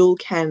called will,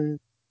 can,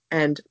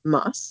 and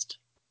must,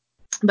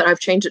 but I've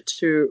changed it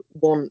to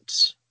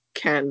want,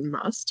 can,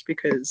 must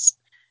because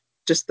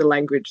just the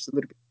language is a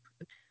little bit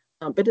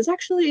different. But it's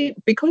actually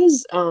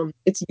because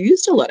it's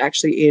used a lot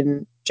actually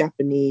in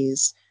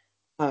Japanese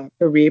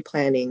career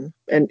planning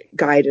and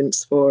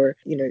guidance for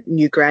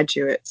new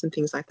graduates and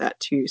things like that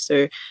too.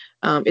 So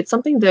it's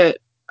something that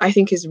I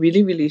think is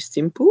really, really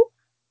simple,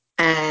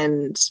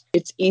 and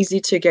it's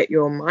easy to get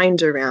your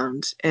mind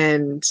around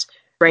and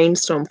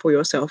brainstorm for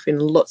yourself in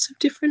lots of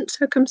different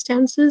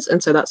circumstances.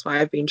 And so that's why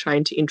I've been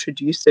trying to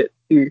introduce it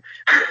to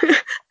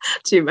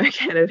to my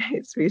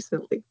candidates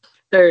recently.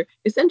 So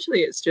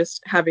essentially it's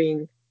just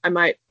having, I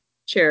might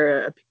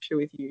share a picture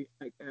with you,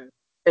 like a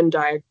Venn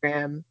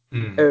diagram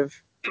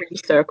of 3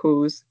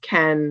 circles: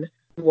 can,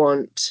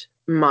 want,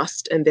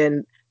 must, and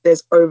then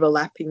there's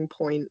overlapping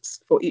points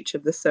for each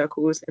of the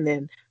circles, and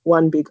then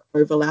one big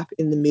overlap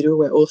in the middle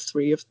where all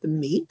 3 of them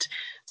meet.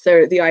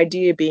 So the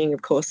idea being,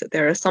 of course, that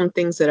there are some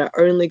things that are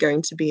only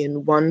going to be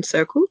in 1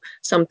 circle,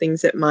 some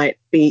things that might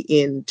be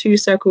in 2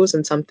 circles,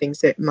 and some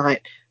things that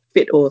might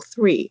fit all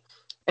 3.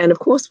 And of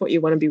course, what you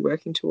want to be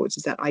working towards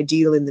is that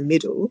ideal in the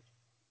middle,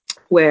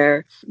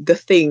 where the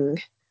thing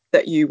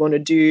that you want to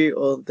do,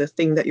 or the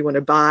thing that you want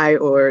to buy,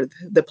 or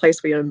the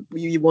place where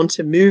you want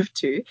to move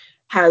to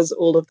has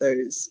all of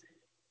those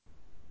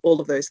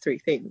 3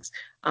 things.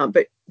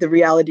 But the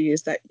reality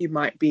is that you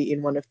might be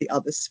in one of the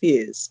other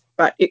spheres.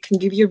 But it can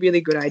give you a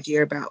really good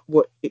idea about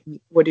what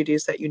it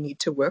is that you need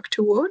to work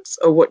towards,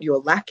 or what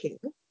you're lacking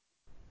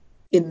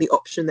in the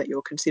option that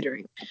you're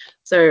considering.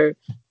 So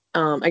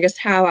I guess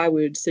how I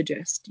would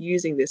suggest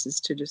using this is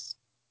to just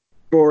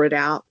draw it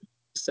out,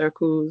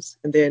 circles,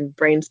 and then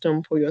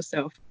brainstorm for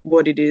yourself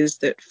what it is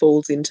that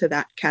falls into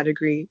that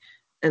category,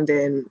 and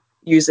then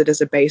use it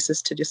as a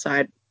basis to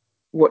decide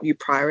what you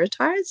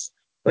prioritize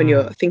when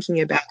you're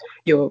thinking about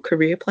your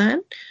career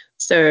plan.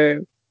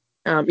 So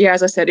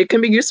as I said, it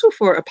can be useful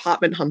for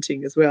apartment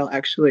hunting as well,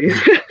 actually.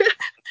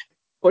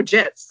 Or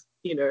jets.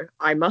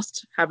 I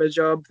must have a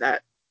job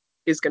that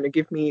is going to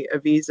give me a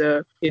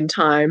visa in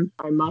time.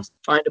 I must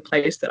find a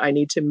place that I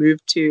need to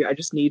move to. I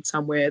just need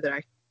somewhere that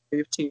I can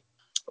move to.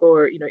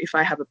 Or, if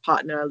I have a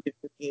partner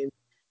living in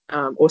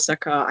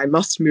Osaka, I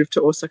must move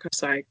to Osaka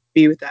so I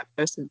be with that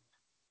person.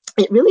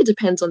 It really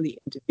depends on the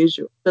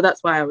individual. So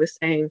that's why I was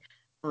saying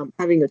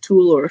having a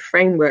tool or a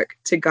framework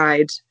to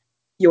guide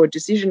your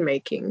decision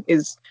making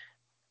is,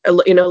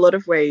 in a lot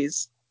of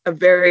ways, a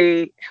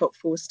very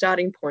helpful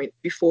starting point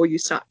before you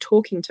start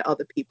talking to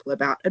other people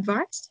about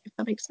advice, if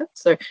that makes sense.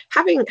 So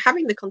having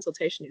the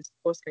consultation is,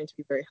 of course, going to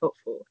be very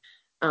helpful.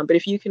 But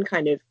if you can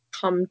kind of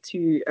come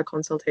to a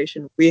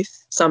consultation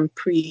with some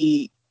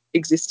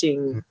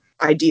pre-existing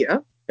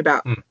idea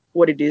about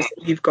what it is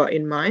that you've got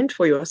in mind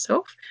for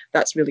yourself,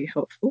 that's really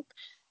helpful.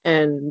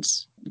 And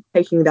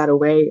taking that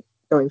away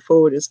going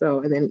forward as well,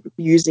 and then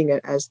using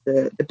it as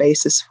the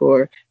basis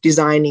for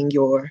designing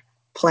your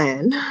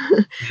plan.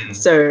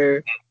 So,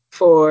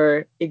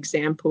 for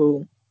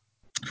example,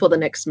 for the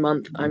next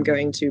month, I'm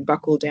going to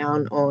buckle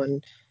down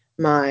on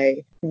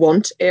my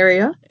want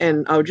area,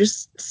 and I'll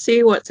just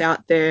see what's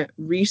out there,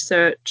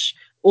 research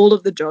all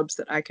of the jobs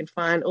that I can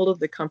find, all of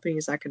the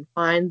companies I can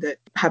find that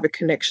have a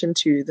connection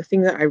to the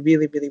thing that I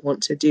really, really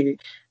want to do.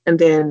 And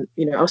then,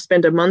 I'll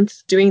spend a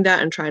month doing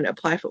that and trying to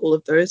apply for all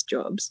of those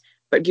jobs.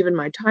 But given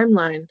my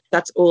timeline,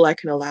 that's all I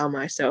can allow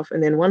myself.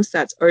 And then once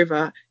that's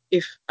over,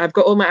 if I've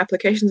got all my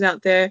applications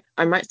out there,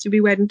 I might still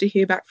be waiting to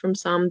hear back from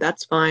some.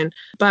 That's fine.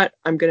 But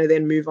I'm going to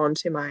then move on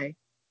to my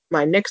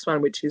next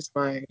one, which is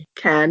my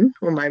can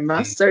or my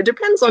must. So it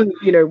depends on,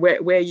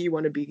 where you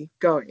want to be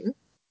going.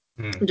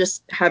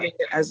 Just having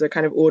it as a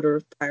kind of order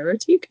of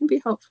priority can be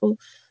helpful.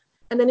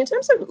 And then in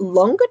terms of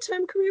longer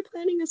term career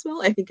planning as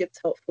well, I think it's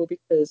helpful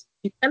because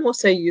you can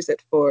also use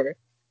it for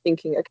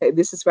thinking, okay,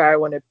 this is where I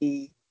want to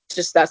be.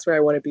 Just that's where I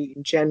want to be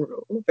in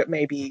general. But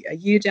maybe a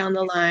year down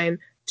the line,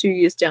 2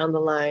 years down the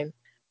line,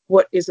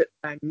 what is it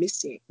I'm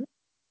missing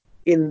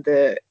in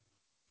the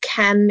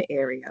can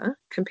area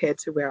compared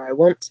to where I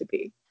want to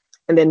be?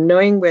 And then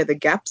knowing where the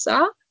gaps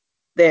are,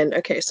 then,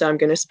 okay, so I'm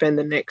going to spend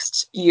the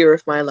next year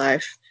of my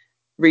life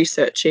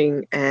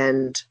researching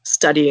and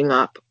studying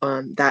up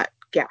on that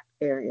gap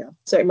area.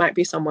 So it might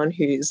be someone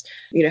who's,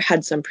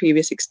 had some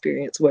previous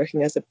experience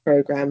working as a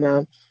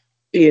programmer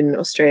in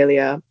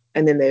Australia,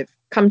 and then they've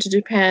come to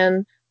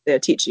Japan, they're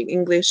teaching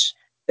English,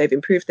 they've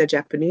improved their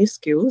Japanese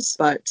skills,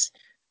 but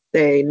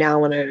they now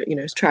want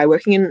to, try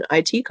working in an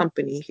IT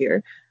company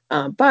here.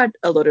 But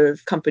a lot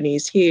of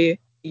companies here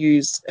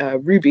use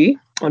Ruby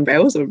on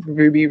Rails or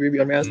Ruby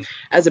on Rails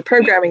as a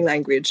programming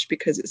language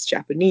because it's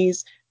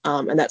Japanese.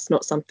 And that's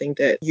not something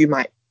that you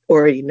might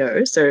already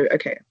know. So,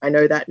 okay, I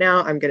know that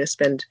now. I'm going to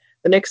spend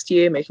the next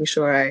year making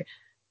sure I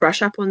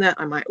brush up on that.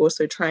 I might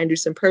also try and do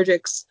some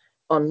projects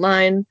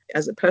online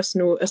as a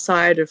personal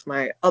aside of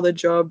my other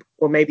job,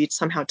 or maybe it's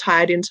somehow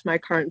tied into my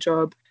current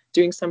job,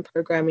 doing some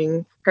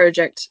programming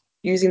project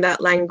using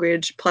that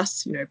language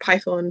plus,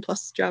 Python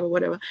plus Java,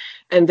 whatever.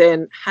 And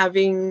then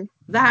having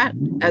that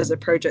as a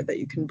project that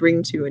you can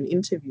bring to an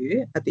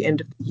interview at the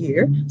end of the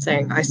year,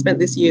 saying, I spent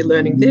this year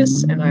learning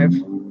this and I've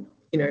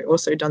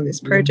also done this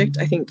project.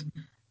 I think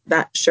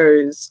that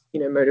shows,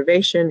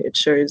 motivation. It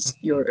shows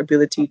your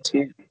ability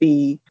to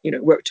be,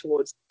 work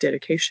towards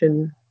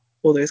dedication,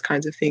 all those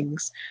kinds of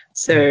things.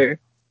 So,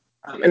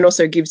 and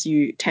also gives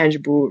you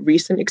tangible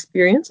recent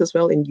experience as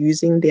well in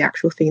using the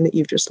actual thing that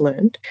you've just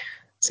learned.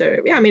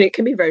 So, yeah, I mean, it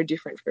can be very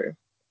different for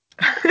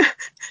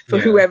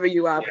whoever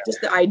you are. But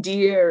just the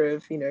idea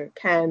of,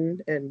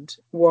 can and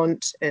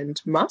want and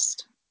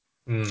must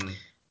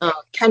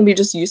can be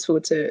just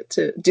useful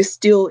to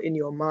distill in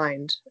your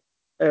mind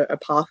a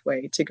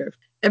pathway to go.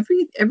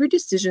 Every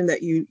decision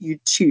that you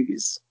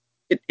choose,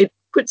 it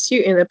puts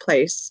you in a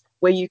place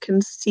where you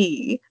can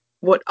see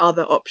what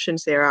other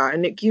options there are,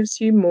 and it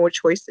gives you more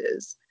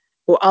choices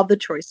or other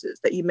choices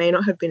that you may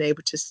not have been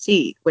able to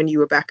see when you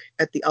were back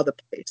at the other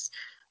place.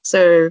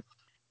 So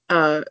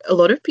a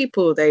lot of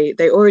people, they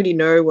already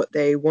know what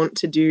they want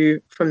to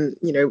do from,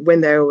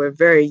 when they were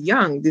very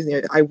young.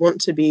 I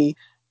want to be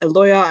a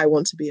lawyer, I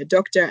want to be a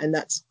doctor, and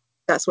that's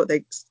what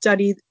they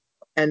study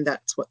and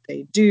that's what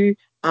they do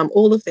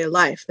all of their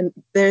life. And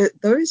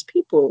those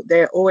people,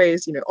 they're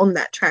always, on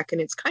that track, and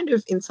it's kind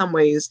of in some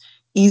ways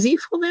easy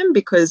for them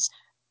because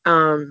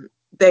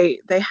they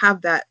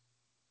have that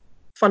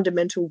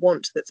fundamental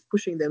want that's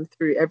pushing them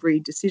through every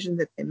decision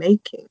that they're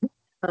making.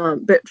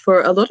 But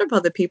for a lot of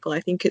other people, I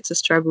think it's a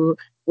struggle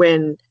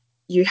when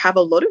you have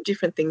a lot of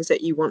different things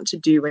that you want to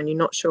do and you're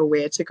not sure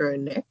where to go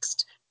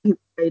next. The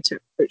way to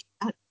approach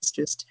that is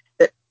just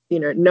that,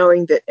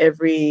 knowing that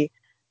every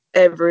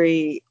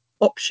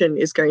option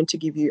is going to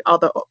give you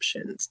other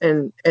options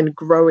and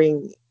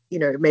growing,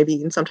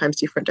 maybe in sometimes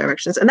different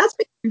directions. And that's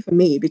been true for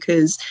me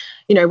because,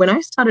 when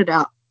I started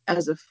out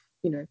as a,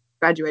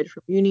 graduated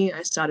from uni,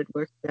 I started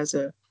working as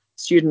a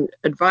student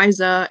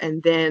advisor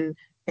and then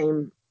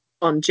came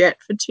on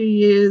JET for 2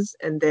 years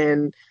and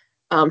then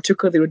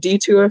took a little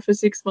detour for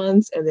 6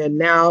 months. And then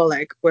now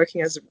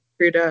working as a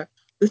recruiter,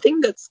 the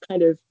thing that's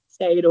kind of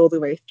stayed all the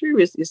way through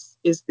is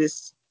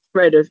this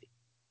thread of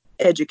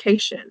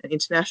education and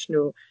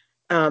international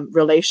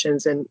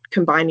relations and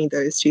combining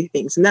those two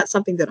things. And that's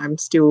something that I'm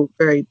still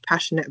very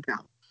passionate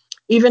about.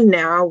 Even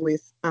now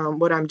with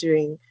what I'm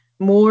doing,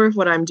 more of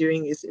what I'm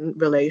doing is in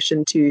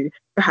relation to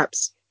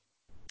perhaps,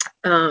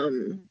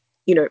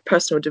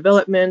 personal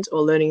development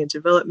or learning and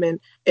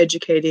development,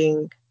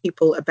 educating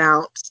people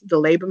about the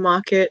labor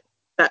market,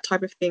 that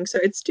type of thing. So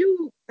it's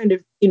still kind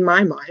of, in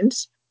my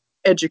mind,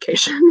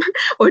 education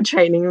or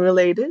training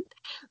related.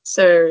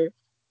 So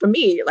for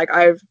me,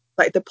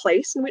 the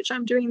place in which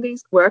I'm doing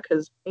these work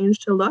has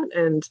changed a lot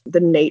and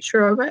the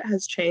nature of it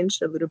has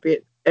changed a little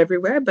bit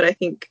everywhere. But I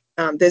think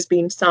there's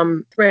been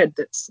some thread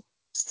that's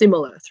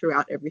similar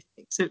throughout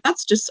everything. So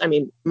that's just,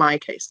 my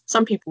case.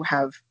 Some people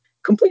have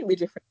completely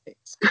different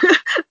things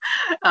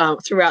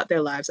throughout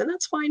their lives, and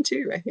that's fine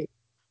too. I think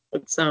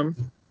it's an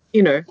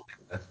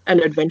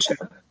adventure.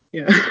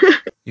 Yeah.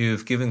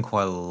 You've given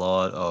quite a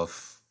lot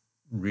of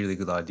really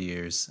good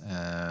ideas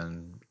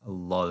and a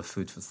lot of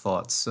food for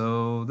thought.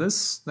 So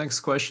this next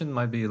question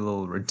might be a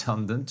little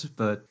redundant,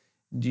 but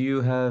do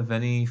you have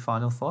any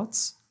final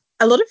thoughts?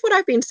 A lot of what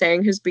I've been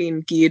saying has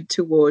been geared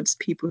towards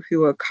people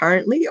who are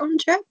currently on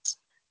JET,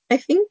 I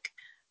think.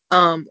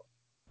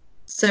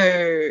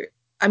 So,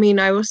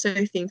 I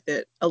also think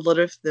that a lot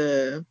of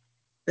the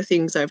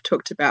things I've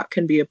talked about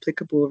can be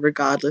applicable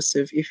regardless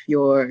of if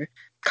you're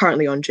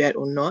currently on Jet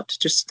or not,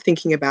 just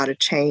thinking about a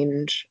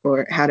change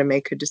or how to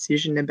make a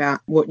decision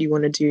about what you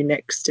want to do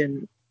next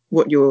and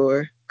what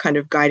your kind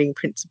of guiding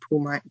principle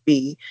might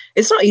be.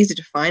 It's not easy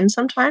to find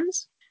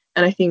sometimes.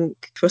 And I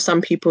think for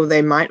some people,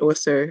 they might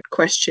also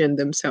question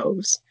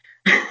themselves,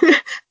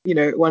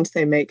 once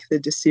they make the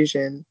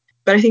decision.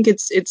 But I think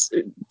it's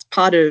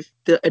part of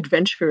the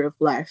adventure of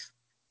life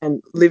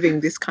and living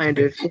this kind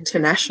of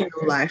international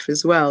life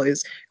as well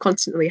is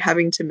constantly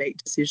having to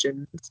make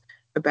decisions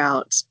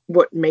about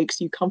what makes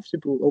you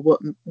comfortable or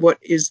what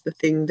is the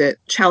thing that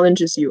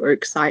challenges you or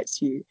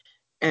excites you.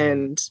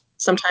 And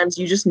sometimes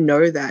you just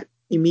know that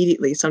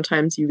immediately.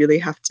 Sometimes you really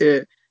have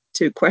to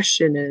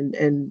question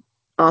and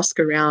ask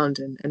around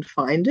and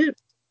find it.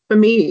 For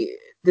me,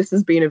 this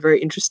has been a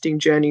very interesting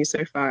journey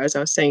so far. As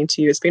I was saying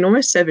to you, it's been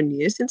almost 7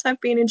 years since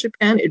I've been in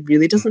Japan. It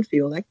really doesn't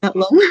feel like that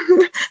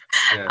long.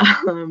 Yeah.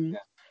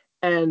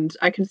 And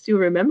I can still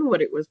remember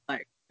what it was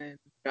like when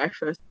I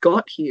first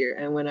got here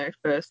and when I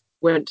first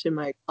went to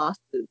my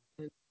classes.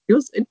 And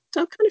it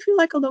does kind of feel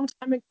like a long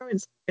time ago in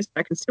some ways,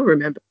 but I can still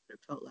remember what it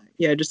felt like.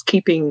 Yeah, just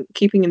keeping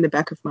in the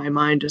back of my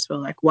mind as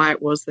well, like why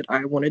it was that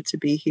I wanted to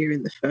be here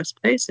in the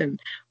first place and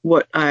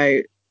what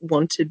I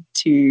wanted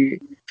to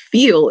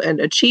feel and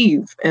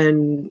achieve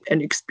and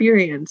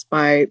experience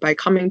by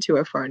coming to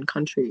a foreign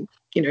country.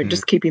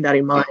 Just keeping that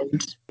in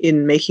mind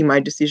in making my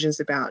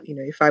decisions about,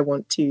 if I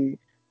want to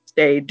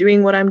stay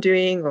doing what I'm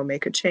doing or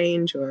make a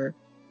change or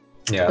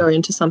go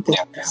into something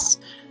else.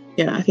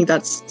 Yeah, I think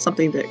that's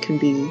something that can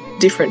be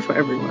different for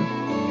everyone.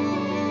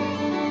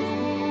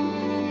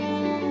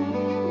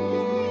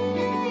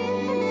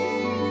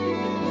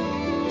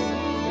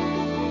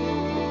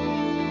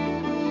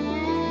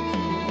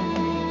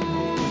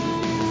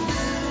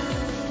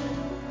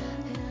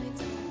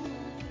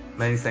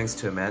 Many thanks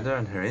to Amanda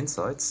and her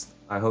insights.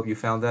 I hope you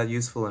found that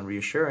useful and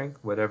reassuring,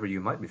 whatever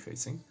you might be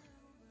facing.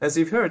 As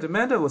you've heard,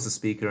 Amanda was a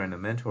speaker and a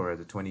mentor at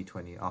the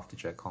 2020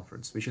 AfterJet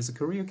Conference, which is a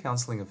career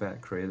counseling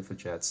event created for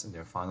Jets in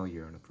their final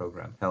year in a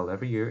program held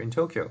every year in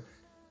Tokyo.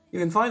 You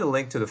can find a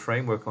link to the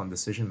framework on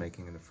decision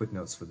making in the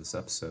footnotes for this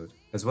episode,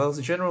 as well as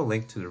a general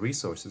link to the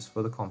resources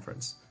for the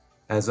conference.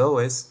 As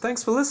always,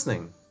 thanks for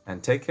listening,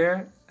 and take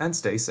care and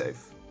stay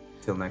safe.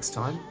 Till next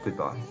time,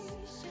 goodbye.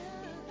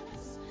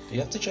 The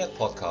AfterJet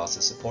podcast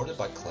is supported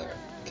by CLARE,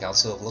 the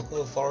Council of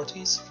Local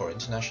Authorities for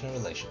International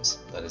Relations,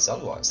 that is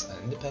otherwise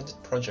an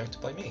independent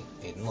project by me,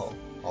 Aidan Law.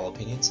 All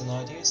opinions and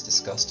ideas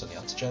discussed on the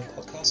AfterJet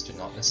podcast do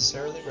not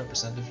necessarily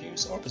represent the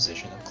views or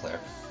position of CLARE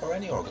or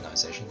any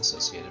organization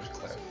associated with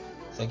CLARE.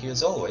 Thank you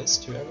as always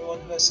to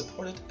everyone who has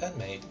supported and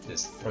made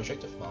this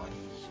project of mine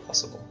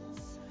possible.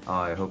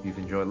 I hope you've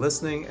enjoyed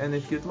listening, and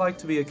if you'd like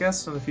to be a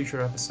guest on a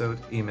future episode,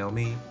 email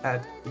me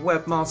at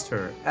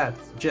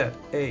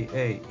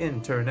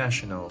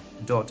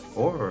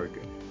webmaster@jetaainternational.org.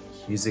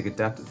 Music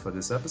adapted for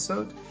this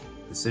episode,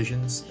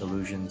 Decisions,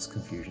 Illusions,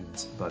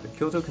 Confusions by the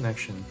Kyoto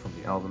Connection from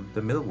the album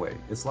The Middle Way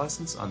is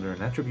licensed under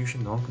an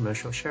Attribution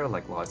Non-Commercial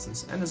Share-alike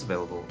license and is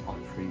available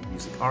on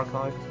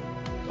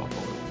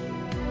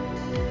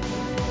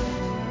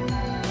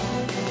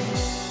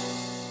freemusicarchive.org.